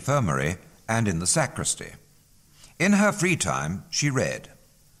both the infirmary and in the sacristy. In her free time, she read.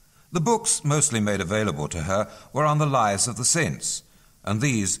 The books mostly made available to her were on the lives of the saints, and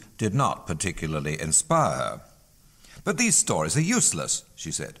these did not particularly inspire her. "But these stories are useless,"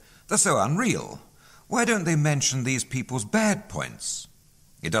 she said. "They're so unreal. Why don't they mention these people's bad points?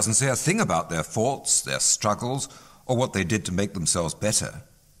 It doesn't say a thing about their faults, their struggles, or what they did to make themselves better."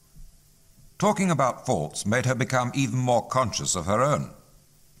 Talking about faults made her become even more conscious of her own.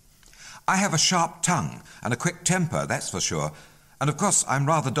 "I have a sharp tongue and a quick temper, that's for sure, and of course I'm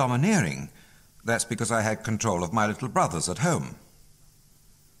rather domineering. That's because I had control of my little brothers at home."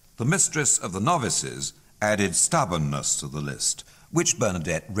 The mistress of the novices added stubbornness to the list, which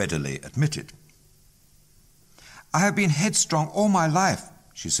Bernadette readily admitted. "I have been headstrong all my life,"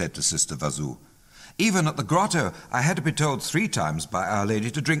 she said to Sister Vazou. "Even at the grotto I had to be told 3 times by Our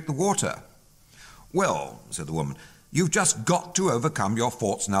Lady to drink the water." "Well," said the woman, "you've just got to overcome your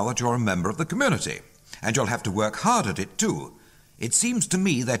faults now that you're a member of the community, and you'll have to work hard at it too. It seems to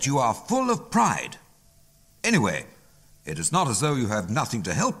me that you are full of pride. Anyway, it is not as though you have nothing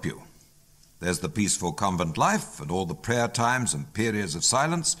to help you. There's the peaceful convent life and all the prayer times and periods of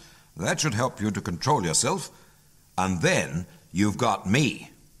silence. That should help you to control yourself. And then you've got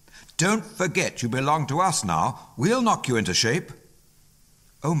me. Don't forget you belong to us now. We'll knock you into shape."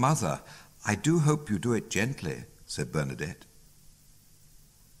 "Oh, Mother, I do hope you do it gently," said Bernadette.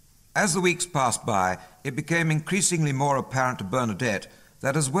 As the weeks passed by, it became increasingly more apparent to Bernadette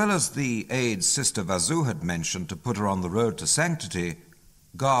that as well as the aids Sister Vazou had mentioned to put her on the road to sanctity,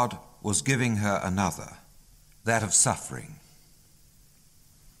 God was giving her another, that of suffering.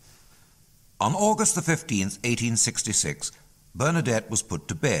 On August the 15th, 1866, Bernadette was put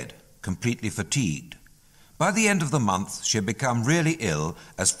to bed, completely fatigued. By the end of the month, she had become really ill,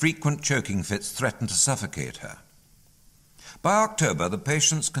 as frequent choking fits threatened to suffocate her. By October, the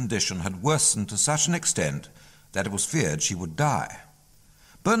patient's condition had worsened to such an extent that it was feared she would die.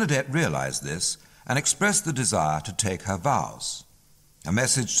 Bernadette realized this and expressed the desire to take her vows. A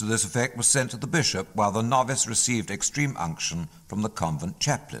message to this effect was sent to the bishop, while the novice received extreme unction from the convent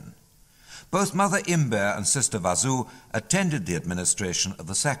chaplain. Both Mother Imbert and Sister Vazou attended the administration of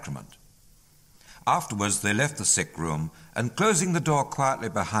the sacrament. Afterwards they left the sick room, and closing the door quietly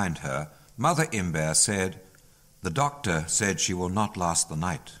behind her, Mother Imbert said, "The doctor said she will not last the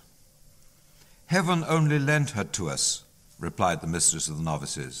night." "Heaven only lent her to us," replied the mistress of the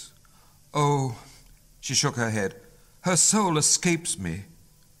novices. "Oh," she shook her head, "her soul escapes me."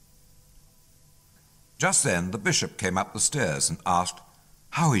 Just then the bishop came up the stairs and asked,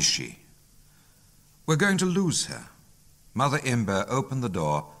 "How is she?" "We're going to lose her." Mother Imbert opened the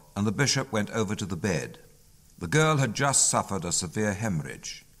door, and the bishop went over to the bed. The girl had just suffered a severe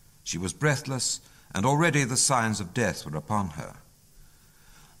hemorrhage. She was breathless, and already the signs of death were upon her.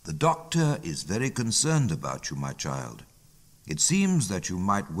 "The doctor is very concerned about you, my child. It seems that you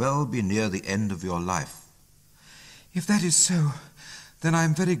might well be near the end of your life." "If that is so, then I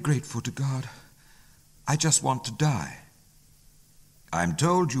am very grateful to God. I just want to die." "I'm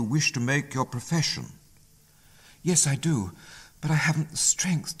told you wish to make your profession." "Yes, I do, but I haven't the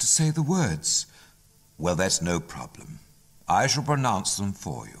strength to say the words." "Well, that's no problem. I shall pronounce them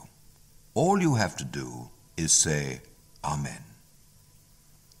for you. All you have to do is say Amen."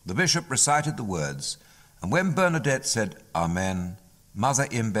 The bishop recited the words, and when Bernadette said Amen, Mother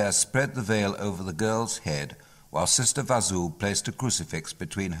Imbert spread the veil over the girl's head, while Sister Vazou placed a crucifix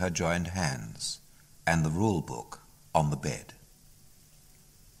between her joined hands and the rule book on the bed.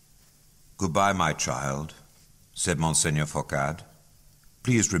 "Goodbye, my child," said Monsignor Foucade.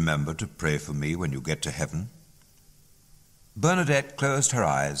 "Please remember to pray for me when you get to heaven." Bernadette closed her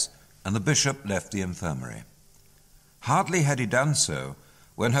eyes, and the bishop left the infirmary. Hardly had he done so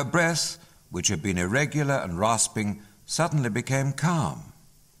when her breath which had been irregular and rasping, suddenly became calm,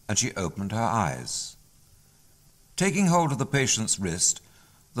 and she opened her eyes. Taking hold of the patient's wrist,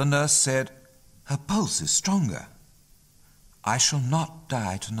 the nurse said, "Her pulse is stronger." "I shall not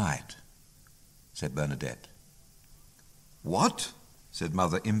die tonight," said Bernadette. "What?" said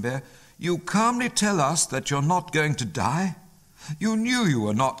Mother Imbert. "You calmly tell us that you're not going to die? You knew you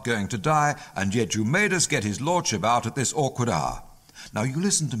were not going to die, and yet you made us get his lordship out at this awkward hour. Now you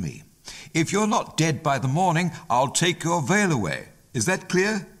listen to me. If you're not dead by the morning, I'll take your veil away. Is that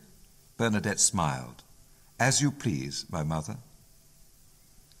clear?" Bernadette smiled. "As you please, my mother."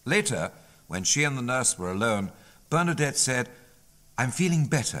 Later, when she and the nurse were alone, Bernadette said, "I'm feeling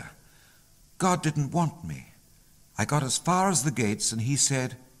better. God didn't want me. I got as far as the gates and he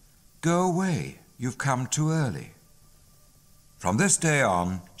said, 'Go away, you've come too early.'" From this day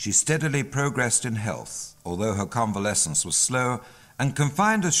on, she steadily progressed in health, although her convalescence was slow, and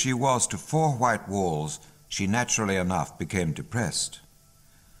confined as she was to 4 white walls, she naturally enough became depressed.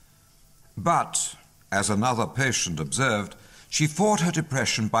 But, as another patient observed, she fought her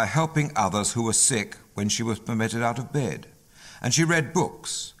depression by helping others who were sick when she was permitted out of bed, and she read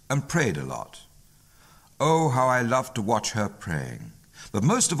books and prayed a lot. Oh, how I loved to watch her praying. But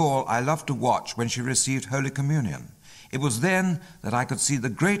most of all, I loved to watch when she received Holy Communion. It was then that I could see the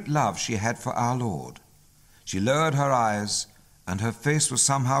great love she had for our Lord. She lowered her eyes, and her face was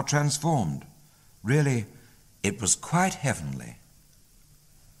somehow transformed. Really, it was quite heavenly.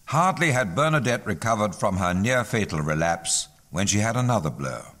 Hardly had Bernadette recovered from her near-fatal relapse when she had another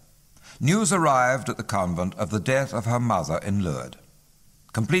blow. News arrived at the convent of the death of her mother in Lourdes.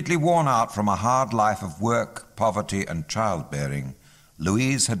 Completely worn out from a hard life of work, poverty, and childbearing,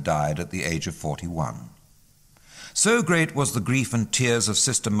 Louise had died at the age of 41. So great was the grief and tears of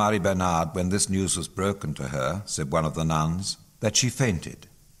Sister Marie Bernard when this news was broken to her, said one of the nuns, that she fainted.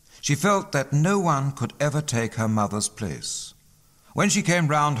 She felt that no one could ever take her mother's place. When she came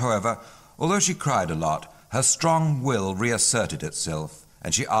round, however, although she cried a lot, her strong will reasserted itself,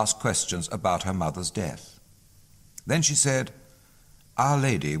 and she asked questions about her mother's death. Then she said, "Our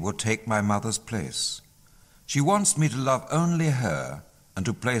Lady will take my mother's place. She wants me to love only her and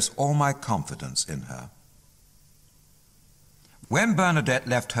to place all my confidence in her." When Bernadette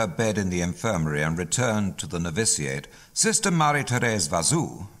left her bed in the infirmary and returned to the novitiate, Sister Marie-Thérèse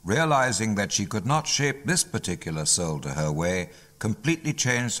Vazou, realizing that she could not shape this particular soul to her way, completely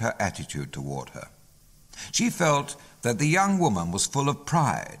changed her attitude toward her. She felt that the young woman was full of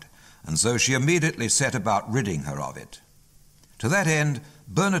pride, and so she immediately set about ridding her of it. To that end,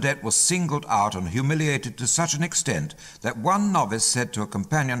 Bernadette was singled out and humiliated to such an extent that one novice said to a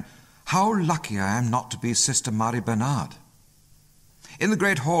companion, "How lucky I am not to be Sister Marie Bernard." In the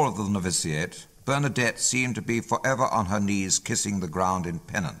great hall of the novitiate, Bernadette seemed to be forever on her knees kissing the ground in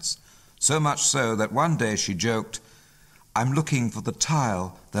penance, so much so that one day she joked, "I'm looking for the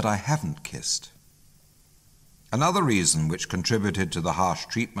tile that I haven't kissed." Another reason which contributed to the harsh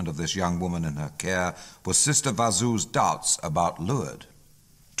treatment of this young woman in her care was Sister Vazou's doubts about Lourdes.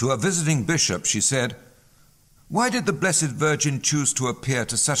 To a visiting bishop she said, "Why did the Blessed Virgin choose to appear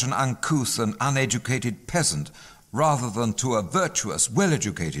to such an uncouth and uneducated peasant rather than to a virtuous,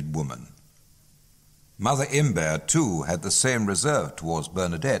 well-educated woman?" Mother Imbert, too, had the same reserve towards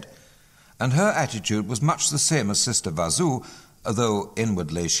Bernadette, and her attitude was much the same as Sister Vazou, though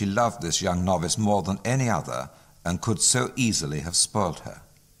inwardly she loved this young novice more than any other, and could so easily have spoilt her.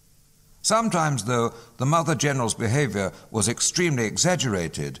 Sometimes, though, the Mother General's behavior was extremely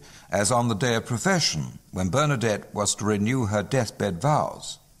exaggerated, as on the day of profession, when Bernadette was to renew her deathbed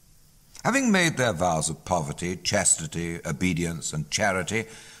vows. Having made their vows of poverty, chastity, obedience, and charity,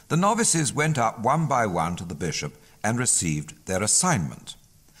 the novices went up one by one to the bishop and received their assignment.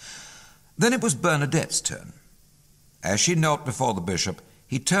 Then it was Bernadette's turn. As she knelt before the bishop,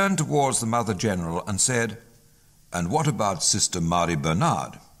 he turned towards the Mother General and said, "And what about Sister Marie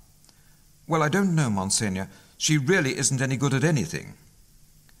Bernard?" "Well, I don't know, Monseigneur. She really isn't any good at anything."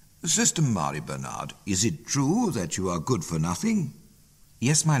 "Sister Marie Bernard, is it true that you are good for nothing?"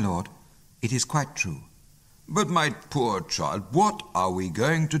 "Yes, my lord. It is quite true." "But, my poor child, what are we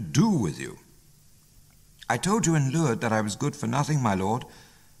going to do with you?" "I told you in Lourdes that I was good for nothing, my lord,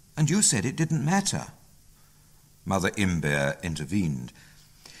 and you said it didn't matter." Mother Imbert intervened.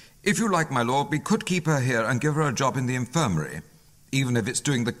 "If you like, my lord, we could keep her here and give her a job in the infirmary, even if it's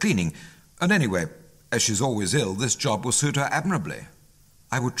doing the cleaning. And anyway, as she's always ill, this job will suit her admirably."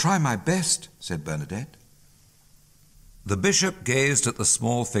 "I would try my best," said Bernadette. The bishop gazed at the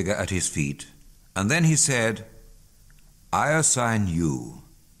small figure at his feet, and then he said, "I assign you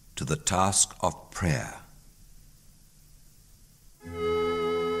to the task of prayer."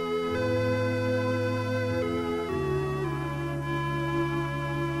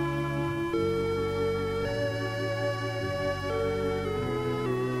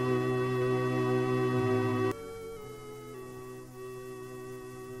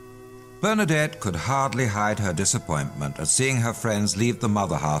 Bernadette could hardly hide her disappointment at seeing her friends leave the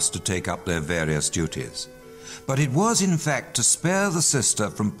motherhouse to take up their various duties. But it was in fact to spare the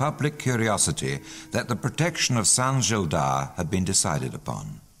sister from public curiosity that the protection of Saint Gildard had been decided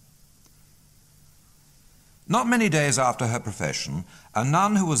upon. Not many days after her profession, a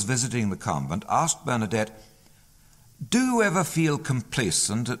nun who was visiting the convent asked Bernadette, "Do you ever feel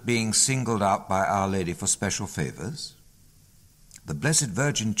complacent at being singled out by Our Lady for special favors? The Blessed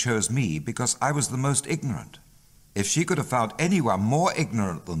Virgin chose me because I was the most ignorant. If she could have found anyone more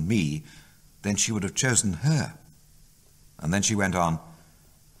ignorant than me, then she would have chosen her." And then she went on,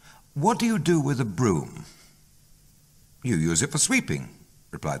 "What do you do with a broom?" "You use it for sweeping,"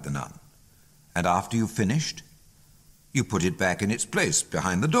 replied the nun. "And after you've finished, you put it back in its place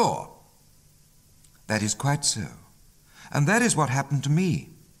behind the door." "That is quite so. And that is what happened to me.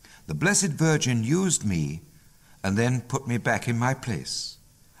 The Blessed Virgin used me and then put me back in my place.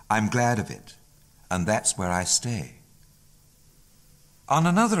 I'm glad of it, and that's where I stay." On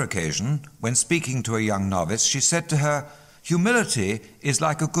another occasion, when speaking to a young novice, she said to her, "Humility is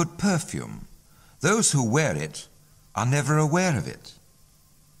like a good perfume. Those who wear it are never aware of it."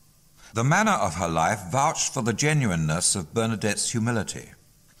 The manner of her life vouched for the genuineness of Bernadette's humility.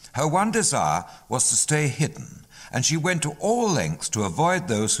 Her one desire was to stay hidden, and she went to all lengths to avoid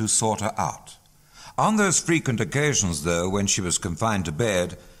those who sought her out. On those frequent occasions, though, when she was confined to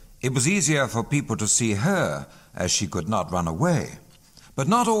bed, it was easier for people to see her, as she could not run away. But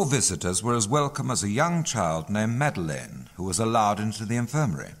not all visitors were as welcome as a young child named Madeleine, who was allowed into the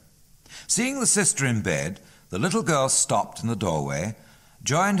infirmary. Seeing the sister in bed, the little girl stopped in the doorway,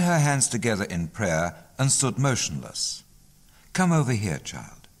 joined her hands together in prayer, and stood motionless. "Come over here,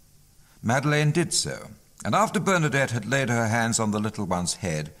 child." Madeleine did so, and after Bernadette had laid her hands on the little one's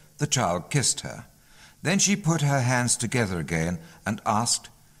head, the child kissed her. Then she put her hands together again and asked,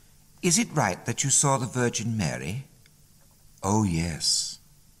 "Is it right that you saw the Virgin Mary?" "Oh, yes.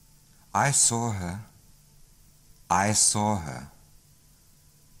 I saw her. I saw her."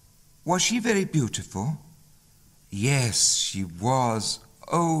 "Was she very beautiful?" "Yes, she was.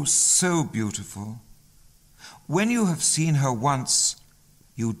 Oh, so beautiful. When you have seen her once,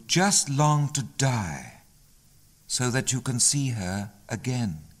 you just long to die, so that you can see her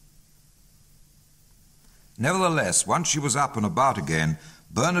again." Nevertheless, once she was up and about again,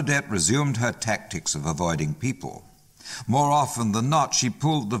 Bernadette resumed her tactics of avoiding people. More often than not, she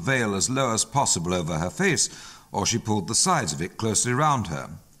pulled the veil as low as possible over her face, or she pulled the sides of it closely round her.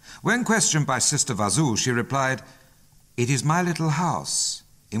 When questioned by Sister Vazou, she replied, "It is my little house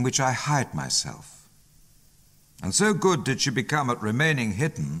in which I hide myself." And so good did she become at remaining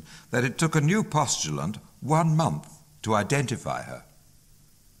hidden that it took a new postulant 1 month to identify her.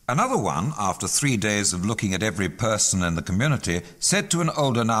 Another one, after 3 days of looking at every person in the community, said to an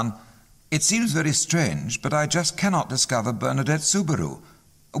older nun, "It seems very strange, but I just cannot discover Bernadette Soubirous.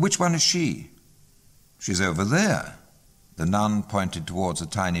 Which one is she?" "She's over there." The nun pointed towards a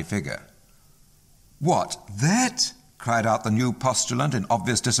tiny figure. "What, that?" cried out the new postulant in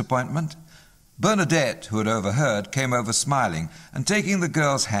obvious disappointment. Bernadette, who had overheard, came over smiling, and taking the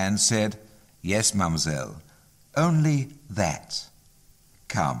girl's hand, said, "Yes, mademoiselle, only that.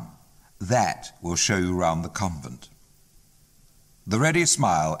 Come, that will show you round the convent." The ready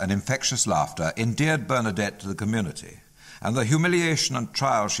smile and infectious laughter endeared Bernadette to the community, and the humiliation and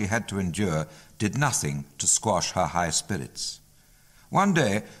trial she had to endure did nothing to squash her high spirits. One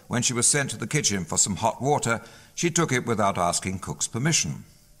day, when she was sent to the kitchen for some hot water, she took it without asking cook's permission.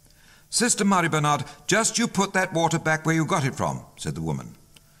 "Sister Marie-Bernard, just you put that water back where you got it from," said the woman.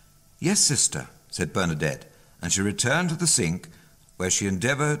 "Yes, sister," said Bernadette, and she returned to the sink, where she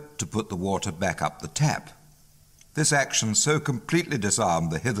endeavoured to put the water back up the tap. This action so completely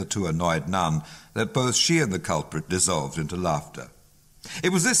disarmed the hitherto annoyed nun that both she and the culprit dissolved into laughter.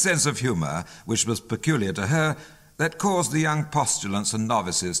 It was this sense of humour, which was peculiar to her, that caused the young postulants and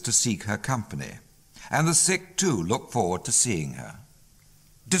novices to seek her company, and the sick too looked forward to seeing her.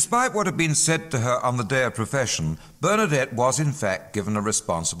 Despite what had been said to her on the day of profession, Bernadette was in fact given a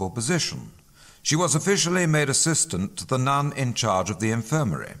responsible position. She was officially made assistant to the nun in charge of the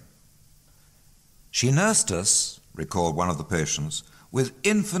infirmary. "She nursed us," recalled one of the patients, "with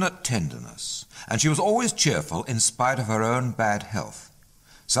infinite tenderness, and she was always cheerful in spite of her own bad health.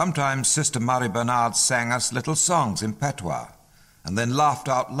 Sometimes Sister Marie-Bernard sang us little songs in patois, and then laughed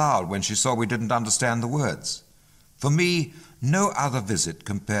out loud when she saw we didn't understand the words. For me, no other visit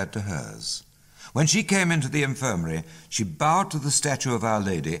compared to hers. When she came into the infirmary, she bowed to the statue of Our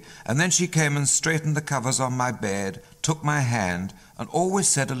Lady, and then she came and straightened the covers on my bed, took my hand, and always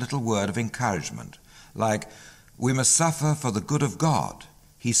said a little word of encouragement, like, 'We must suffer for the good of God.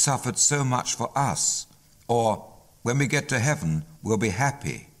 he suffered so much for us, or when we get to heaven, we'll be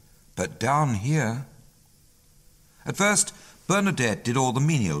happy, but down here... At first, Bernadette did all the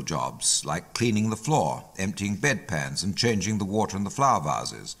menial jobs, like cleaning the floor, emptying bedpans, and changing the water in the flower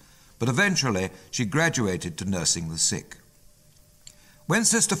vases, but eventually she graduated to nursing the sick. When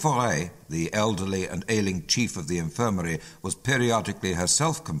Sister Frail, the elderly and ailing chief of the infirmary, was periodically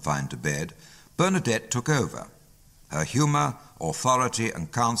herself confined to bed, Bernadette took over. Her humour, authority,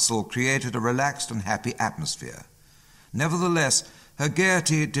 and counsel created a relaxed and happy atmosphere. Nevertheless, her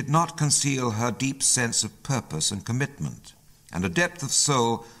gaiety did not conceal her deep sense of purpose and commitment, and a depth of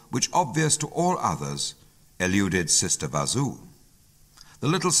soul which, obvious to all others, eluded Sister Vazou. The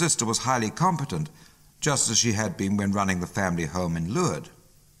little sister was highly competent, just as she had been when running the family home in Lourdes.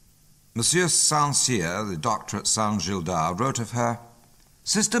 Monsieur Saint-Cyr, the doctor at Saint-Gildard, wrote of her,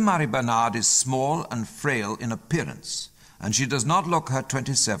 "Sister Marie Bernard is small and frail in appearance, and she does not look her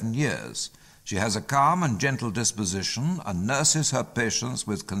 27 years. She has a calm and gentle disposition and nurses her patients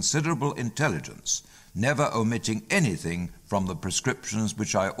with considerable intelligence, never omitting anything from the prescriptions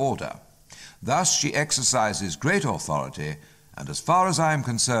which I order. Thus she exercises great authority, and as far as I am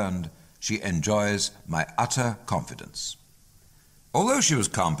concerned, she enjoys my utter confidence." Although she was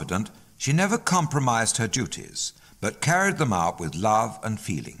competent, she never compromised her duties, but carried them out with love and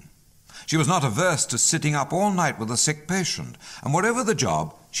feeling. She was not averse to sitting up all night with a sick patient, and whatever the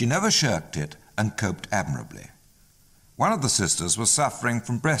job, she never shirked it and coped admirably. One of the sisters was suffering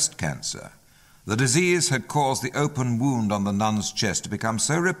from breast cancer. The disease had caused the open wound on the nun's chest to become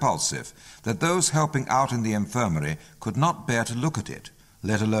so repulsive that those helping out in the infirmary could not bear to look at it,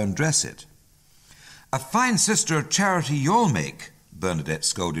 let alone dress it. "A fine sister of charity you'll make," Bernadette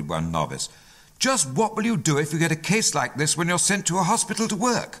scolded one novice. "Just what will you do if you get a case like this when you're sent to a hospital to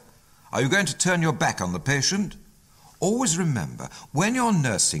work? Are you going to turn your back on the patient? Always remember, when you're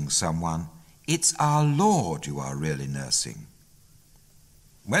nursing someone, it's our Lord you are really nursing."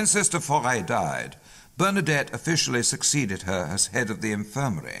 When Sister Frail died, Bernadette officially succeeded her as head of the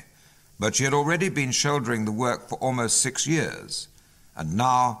infirmary, but she had already been shouldering the work for almost 6 years, and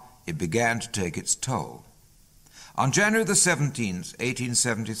now it began to take its toll. On January the 17th,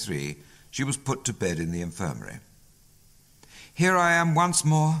 1873, she was put to bed in the infirmary. "Here I am once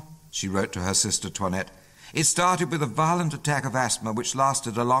more," she wrote to her sister Toinette. "It started with a violent attack of asthma which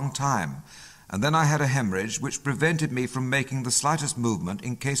lasted a long time, and then I had a hemorrhage which prevented me from making the slightest movement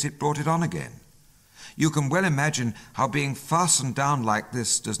in case it brought it on again. You can well imagine how being fastened down like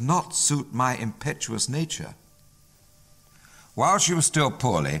this does not suit my impetuous nature." While she was still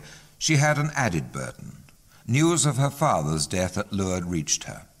poorly, she had an added burden. News of her father's death at Lourdes reached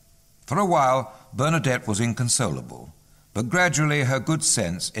her. For a while, Bernadette was inconsolable, but gradually her good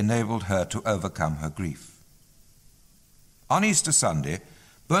sense enabled her to overcome her grief. On Easter Sunday,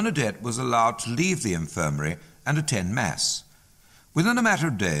 Bernadette was allowed to leave the infirmary and attend Mass. Within a matter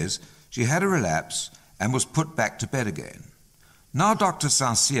of days, she had a relapse and was put back to bed again. Now Dr.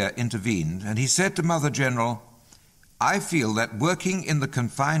 Saint-Cyr intervened, and he said to Mother General, "I feel that working in the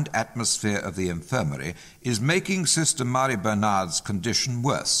confined atmosphere of the infirmary is making Sister Marie Bernard's condition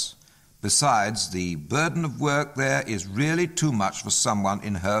worse. Besides, the burden of work there is really too much for someone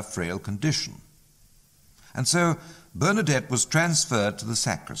in her frail condition." And so Bernadette was transferred to the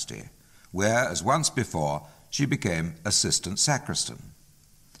sacristy, where, as once before, she became assistant sacristan.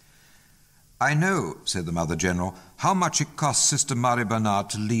 "I know," said the Mother General, "how much it cost Sister Marie Bernard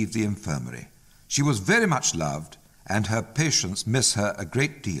to leave the infirmary. She was very much loved, and her patients miss her a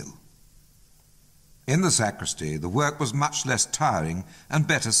great deal." In the sacristy, the work was much less tiring and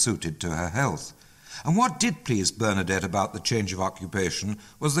better suited to her health. And what did please Bernadette about the change of occupation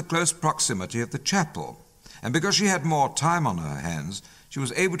was the close proximity of the chapel. And because she had more time on her hands, she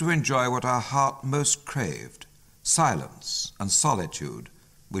was able to enjoy what her heart most craved, silence and solitude,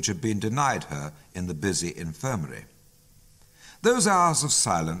 which had been denied her in the busy infirmary. Those hours of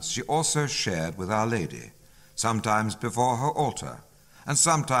silence she also shared with Our Lady, sometimes before her altar, and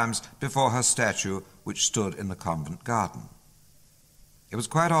sometimes before her statue which stood in the convent garden. It was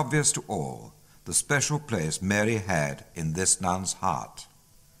quite obvious to all the special place Mary had in this nun's heart.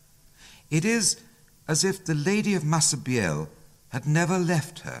 "It is as if the Lady of Massabielle had never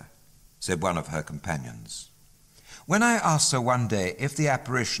left her," said one of her companions. When I asked her one day if the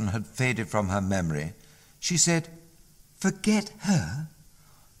apparition had faded from her memory, she said, "Forget her?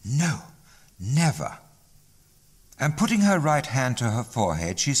 No, never." And putting her right hand to her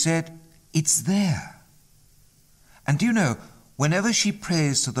forehead, she said, "It's there." And do you know, whenever she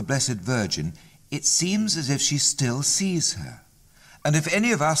prays to the Blessed Virgin, it seems as if she still sees her. And if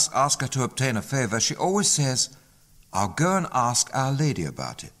any of us ask her to obtain a favor, she always says, I'll go and ask Our Lady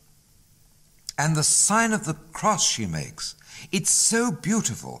about it. And the sign of the cross she makes, it's so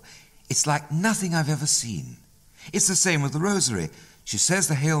beautiful. It's like nothing I've ever seen. It's the same with the rosary. She says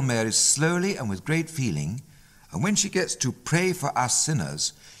the Hail Marys slowly and with great feeling, and when she gets to pray for us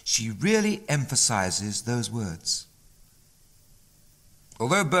sinners, she really emphasizes those words.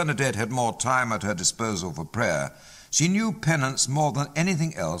 Although Bernadette had more time at her disposal for prayer, she knew penance more than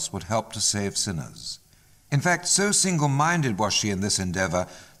anything else would help to save sinners. In fact, so single-minded was she in this endeavor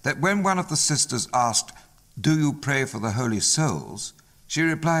that when one of the sisters asked, "Do you pray for the holy souls?" she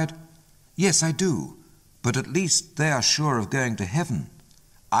replied, "Yes, I do, but at least they are sure of going to heaven.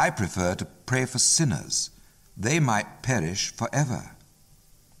 I prefer to pray for sinners. They might perish forever."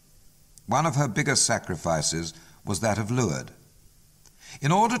 One of her biggest sacrifices was that of Lourdes.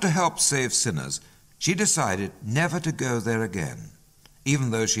 In order to help save sinners, she decided never to go there again,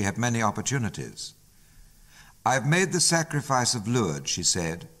 even though she had many opportunities. "I've made the sacrifice of Lourdes," she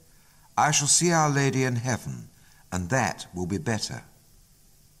said. "I shall see Our Lady in heaven, and that will be better."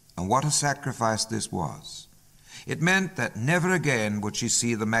 And what a sacrifice this was. It meant that never again would she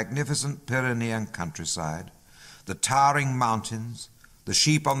see the magnificent Pyrenean countryside, the towering mountains, the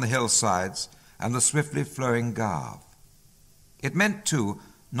sheep on the hillsides, and the swiftly flowing Gave. It meant, too,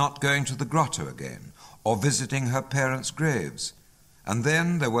 not going to the grotto again, or visiting her parents' graves. And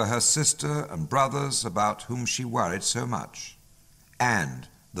then there were her sister and brothers about whom she worried so much, and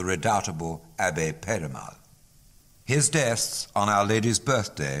the redoubtable Abbé Périmal. His death on Our Lady's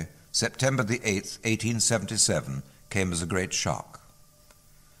birthday, September the 8th, 1877, came as a great shock.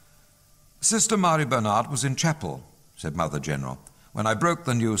 "Sister Marie Bernard was in chapel," said Mother General. "When I broke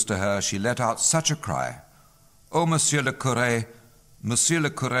the news to her, she let out such a cry. 'Oh, Monsieur le Curé, Monsieur le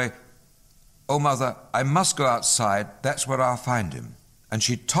Curé, oh, Mother, I must go outside, that's where I'll find him.' And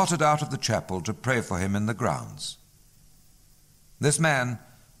she tottered out of the chapel to pray for him in the grounds." This man,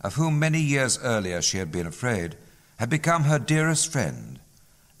 of whom many years earlier she had been afraid, had become her dearest friend,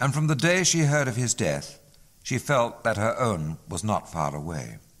 and from the day she heard of his death, she felt that her own was not far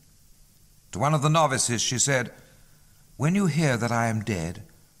away. To one of the novices she said, "When you hear that I am dead,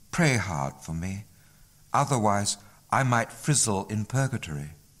 pray hard for me. Otherwise, I might frizzle in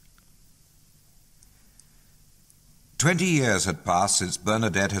purgatory." 20 years had passed since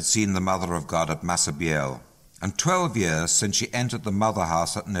Bernadette had seen the Mother of God at Massabielle, and 12 years since she entered the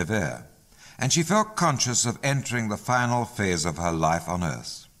motherhouse at Nevers, and she felt conscious of entering the final phase of her life on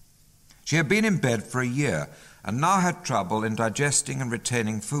earth. She had been in bed for a year, and now had trouble in digesting and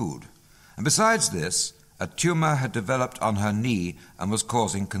retaining food, and besides this, a tumor had developed on her knee and was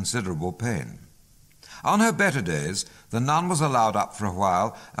causing considerable pain. On her better days, the nun was allowed up for a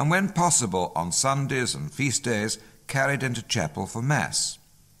while, and when possible, on Sundays and feast days, carried into chapel for Mass.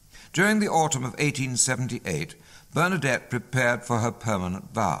 During the autumn of 1878, Bernadette prepared for her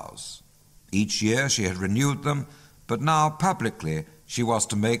permanent vows. Each year she had renewed them, but now publicly she was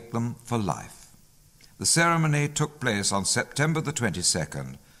to make them for life. The ceremony took place on September the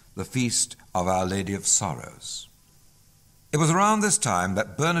 22nd, the feast of Our Lady of Sorrows. It was around this time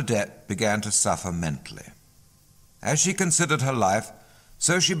that Bernadette began to suffer mentally. As she considered her life,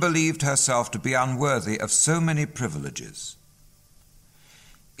 so she believed herself to be unworthy of so many privileges.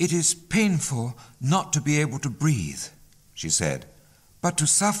 "It is painful not to be able to breathe," she said, "but to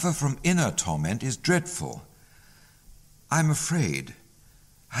suffer from inner torment is dreadful. I'm afraid.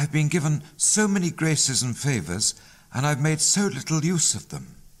 I've been given so many graces and favors, and I've made so little use of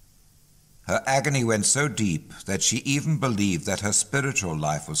them." Her agony went so deep that she even believed that her spiritual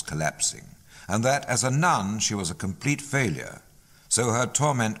life was collapsing, and that as a nun she was a complete failure. So her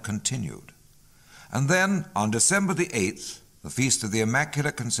torment continued. And then, on December the 8th, the feast of the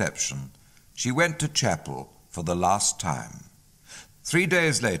Immaculate Conception, she went to chapel for the last time. 3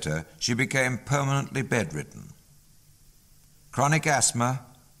 days later, she became permanently bedridden. Chronic asthma,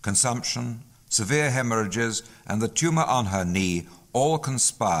 consumption, severe hemorrhages, and the tumor on her knee all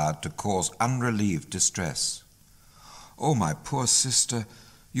conspired to cause unrelieved distress. "Oh, my poor sister,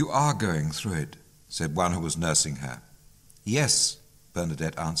 you are going through it," said one who was nursing her. "Yes,"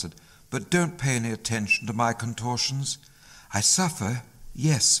 Bernadette answered, "but don't pay any attention to my contortions. I suffer,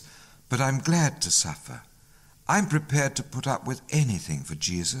 yes, but I'm glad to suffer. I'm prepared to put up with anything for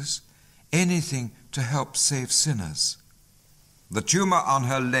Jesus, anything to help save sinners." The tumor on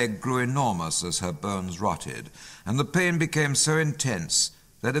her leg grew enormous as her bones rotted, and the pain became so intense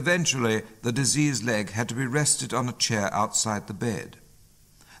that eventually the diseased leg had to be rested on a chair outside the bed,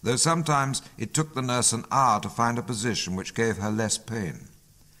 though sometimes it took the nurse an hour to find a position which gave her less pain.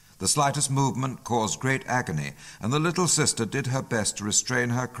 The slightest movement caused great agony, and the little sister did her best to restrain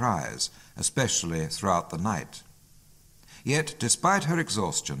her cries, especially throughout the night. Yet, despite her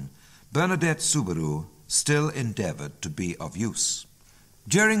exhaustion, Bernadette Soubirous still endeavoured to be of use.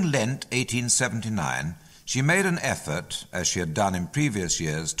 During Lent 1879, she made an effort, as she had done in previous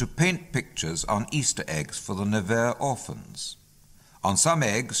years, to paint pictures on Easter eggs for the Nevers orphans. On some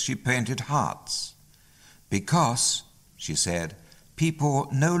eggs she painted hearts, because, she said, people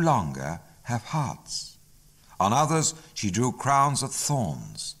no longer have hearts. On others she drew crowns of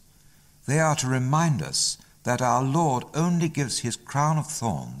thorns. They are to remind us that our Lord only gives his crown of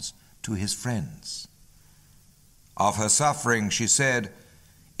thorns to his friends. Of her suffering she said,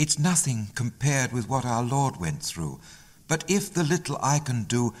 "It's nothing compared with what our Lord went through, but if the little I can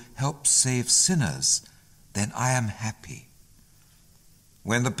do helps save sinners, then I am happy."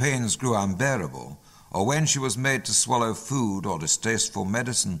 When the pains grew unbearable, or when she was made to swallow food or distasteful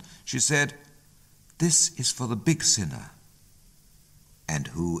medicine, she said, "This is for the big sinner." And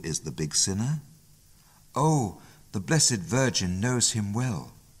who is the big sinner? Oh, the Blessed Virgin knows him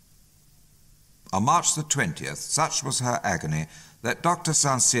well. On March the 20th, such was her agony that Dr.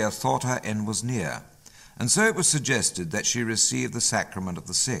 St-Cyr thought her end was near, and so it was suggested that she receive the sacrament of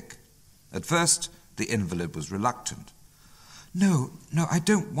the sick. At first, the invalid was reluctant. No, I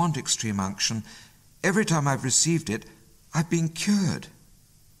don't want extreme unction. Every time I've received it, I've been cured."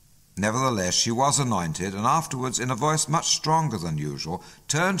 Nevertheless, she was anointed, and afterwards, in a voice much stronger than usual,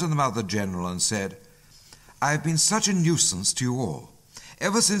 turned to the Mother General and said, "I have been such a nuisance to you all.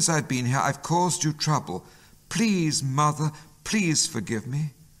 Ever since I've been here, I've caused you trouble. Please, Mother, please forgive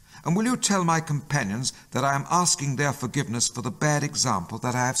me. And will you tell my companions that I am asking their forgiveness for the bad example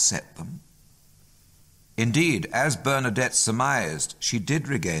that I have set them?" Indeed, as Bernadette surmised, she did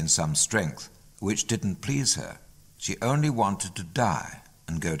regain some strength, which didn't please her. She only wanted to die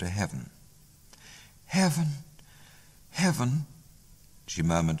and go to heaven. "Heaven, heaven," she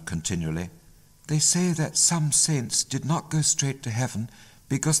murmured continually. "They say that some saints did not go straight to heaven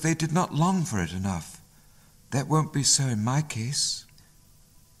because they did not long for it enough. That won't be so in my case."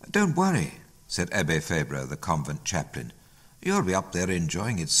 "Don't worry," said Abbé Fabre, the convent chaplain. "You'll be up there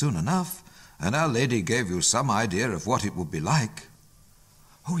enjoying it soon enough, and Our Lady gave you some idea of what it would be like."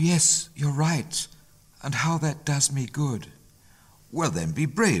 "Oh, yes, you're right, and how that does me good." "Well, then, be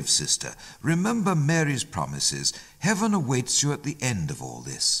brave, sister. Remember Mary's promises. Heaven awaits you at the end of all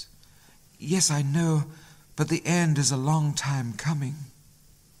this." "Yes, I know, but the end is a long time coming."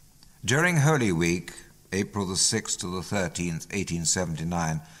 During Holy Week, April the 6th to the 13th,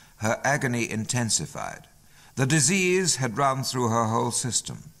 1879, her agony intensified. The disease had run through her whole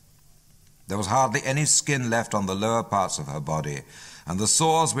system. There was hardly any skin left on the lower parts of her body, and the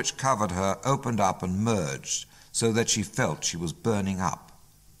sores which covered her opened up and merged, so that she felt she was burning up.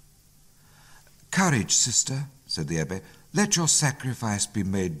 "Courage, sister," said the abbé. "Let your sacrifice be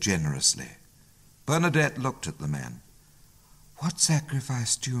made generously." Bernadette looked at the man. "What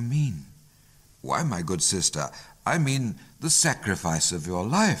sacrifice do you mean?" "Why, my good sister, I mean the sacrifice of your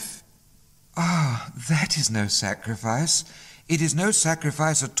life." "Ah, that is no sacrifice. It is no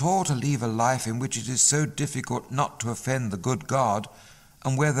sacrifice at all to leave a life in which it is so difficult not to offend the good God,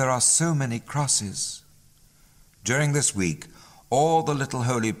 and where there are so many crosses." During this week, all the little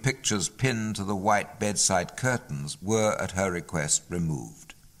holy pictures pinned to the white bedside curtains were, at her request,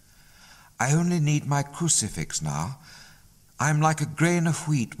 removed. "I only need my crucifix now. I am like a grain of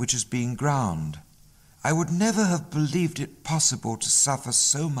wheat which is being ground. I would never have believed it possible to suffer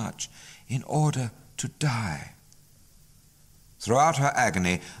so much in order to die." Throughout her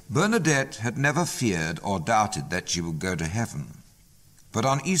agony, Bernadette had never feared or doubted that she would go to heaven. But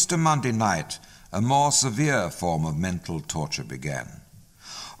on Easter Monday night, a more severe form of mental torture began.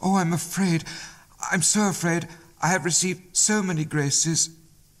 "Oh, I'm so afraid. I have received so many graces,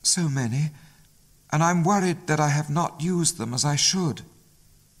 so many, and I'm worried that I have not used them as I should."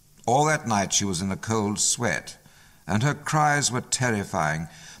 All that night she was in a cold sweat, and her cries were terrifying.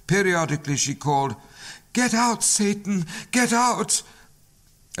 Periodically she called, "Get out, Satan! Get out!"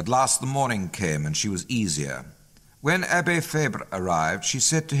 At last the morning came, and she was easier. When Abbé Fabre arrived, she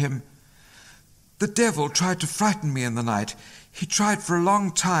said to him, "The devil tried to frighten me in the night. He tried for a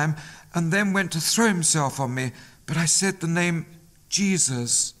long time, and then went to throw himself on me, but I said the name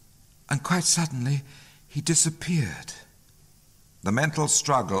Jesus, and quite suddenly he disappeared." The mental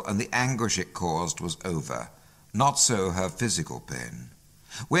struggle and the anguish it caused was over. Not so her physical pain.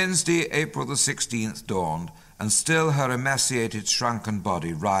 Wednesday, April the 16th dawned, and still her emaciated, shrunken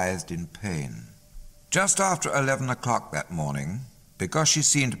body writhed in pain. Just after 11 o'clock that morning, because she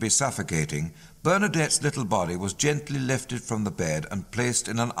seemed to be suffocating, Bernadette's little body was gently lifted from the bed and placed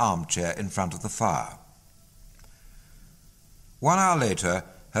in an armchair in front of the fire. 1 hour later,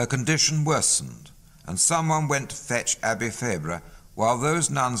 her condition worsened, and someone went to fetch Abbé Fabre, while those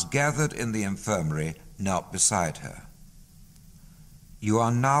nuns gathered in the infirmary knelt beside her. "You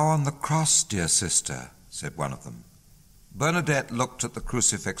are now on the cross, dear sister," said one of them. Bernadette looked at the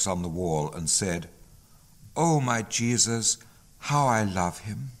crucifix on the wall and said, "Oh, my Jesus, how I love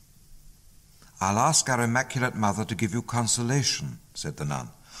him." "I'll ask our Immaculate Mother to give you consolation," said the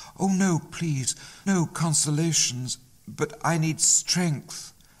nun. "Oh, no, please, no consolations, but I need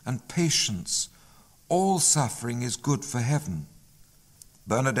strength and patience. All suffering is good for heaven."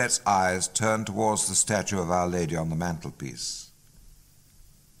 Bernadette's eyes turned towards the statue of Our Lady on the mantelpiece.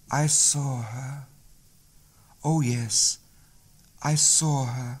 "I saw her. Oh, yes, I saw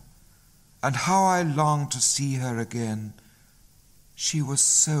her, and how I longed to see her again. She was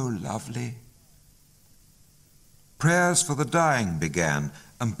so lovely." Prayers for the dying began,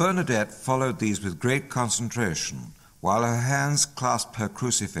 and Bernadette followed these with great concentration, while her hands clasped her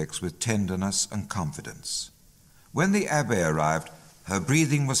crucifix with tenderness and confidence. When the abbé arrived, her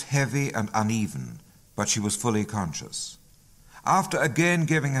breathing was heavy and uneven, but she was fully conscious. After again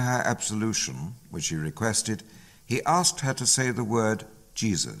giving her absolution, which she requested, he asked her to say the word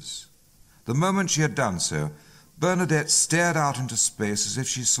Jesus. The moment she had done so, Bernadette stared out into space as if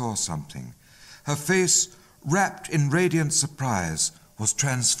she saw something. Her face, wrapped in radiant surprise, was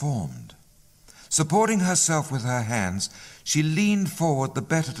transformed. Supporting herself with her hands, she leaned forward the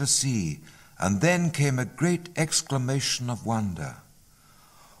better to see, and then came a great exclamation of wonder.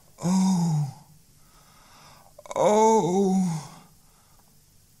 "Oh! Oh!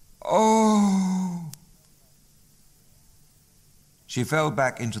 Oh!" She fell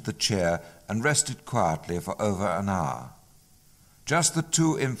back into the chair and rested quietly for over an hour. Just the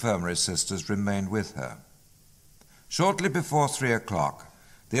two infirmary sisters remained with her. Shortly before 3 o'clock,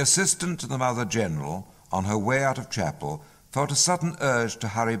 the assistant to the Mother General, on her way out of chapel, felt a sudden urge to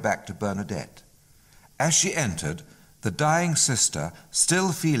hurry back to Bernadette. As she entered, the dying sister,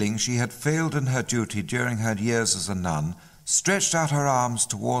 still feeling she had failed in her duty during her years as a nun, stretched out her arms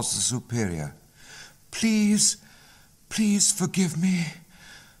towards the superior. "Please, please forgive me.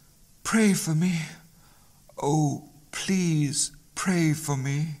 Pray for me. Oh, please pray for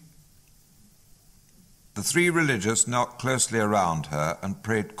me." The three religious knelt closely around her and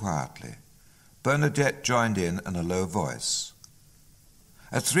prayed quietly. Bernadette joined in a low voice.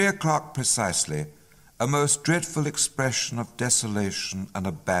 At 3 o'clock precisely, a most dreadful expression of desolation and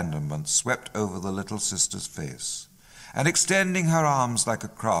abandonment swept over the little sister's face, and extending her arms like a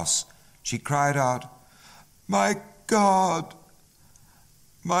cross, she cried out, "My God,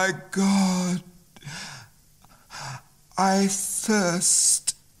 my God, I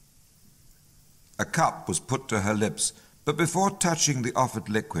thirst." A cup was put to her lips, but before touching the offered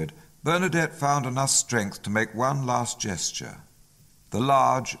liquid, Bernadette found enough strength to make one last gesture, the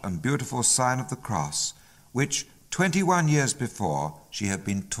large and beautiful sign of the cross, which 21 years before she had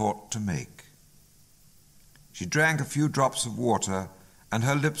been taught to make. She drank a few drops of water, and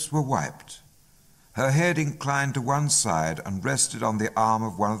her lips were wiped. Her head inclined to one side and rested on the arm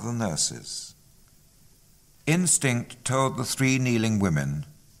of one of the nurses. Instinct told the three kneeling women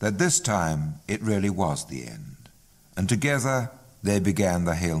that this time it really was the end, and together they began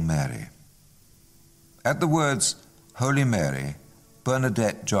the Hail Mary. At the words, "Holy Mary,"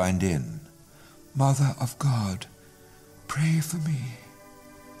 Bernadette joined in. "Mother of God, pray for me,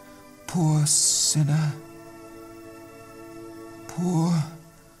 poor sinner, poor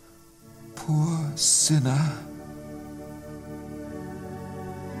sinner."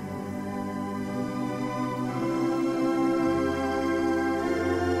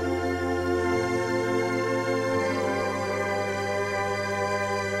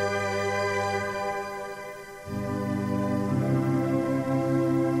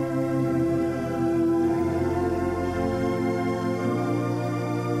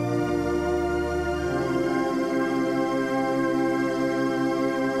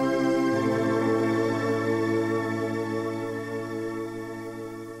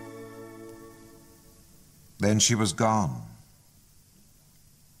 Then she was gone.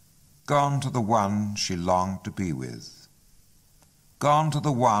 Gone to the one she longed to be with. Gone to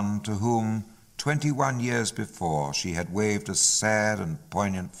the one to whom 21 years before she had waved a sad and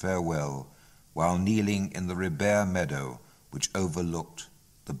poignant farewell while kneeling in the Ribert meadow which overlooked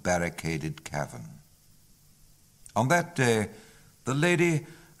the barricaded cavern. On that day, the lady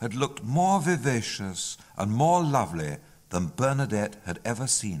had looked more vivacious and more lovely than Bernadette had ever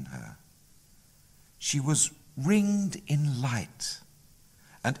seen her. She was ringed in light,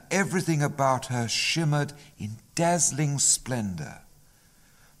 and everything about her shimmered in dazzling splendor.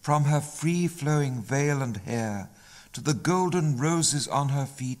 From her free-flowing veil and hair to the golden roses on her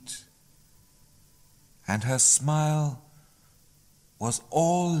feet, and her smile was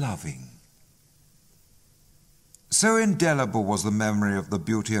all loving. So indelible was the memory of the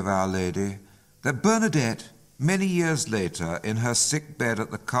beauty of Our Lady that Bernadette, many years later, in her sick bed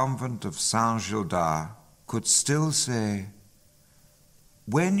at the convent of Saint Gildard, could still say,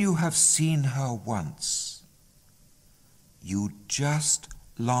 "When you have seen her once, you just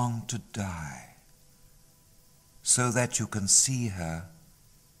long to die, so that you can see her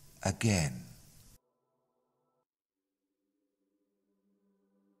again."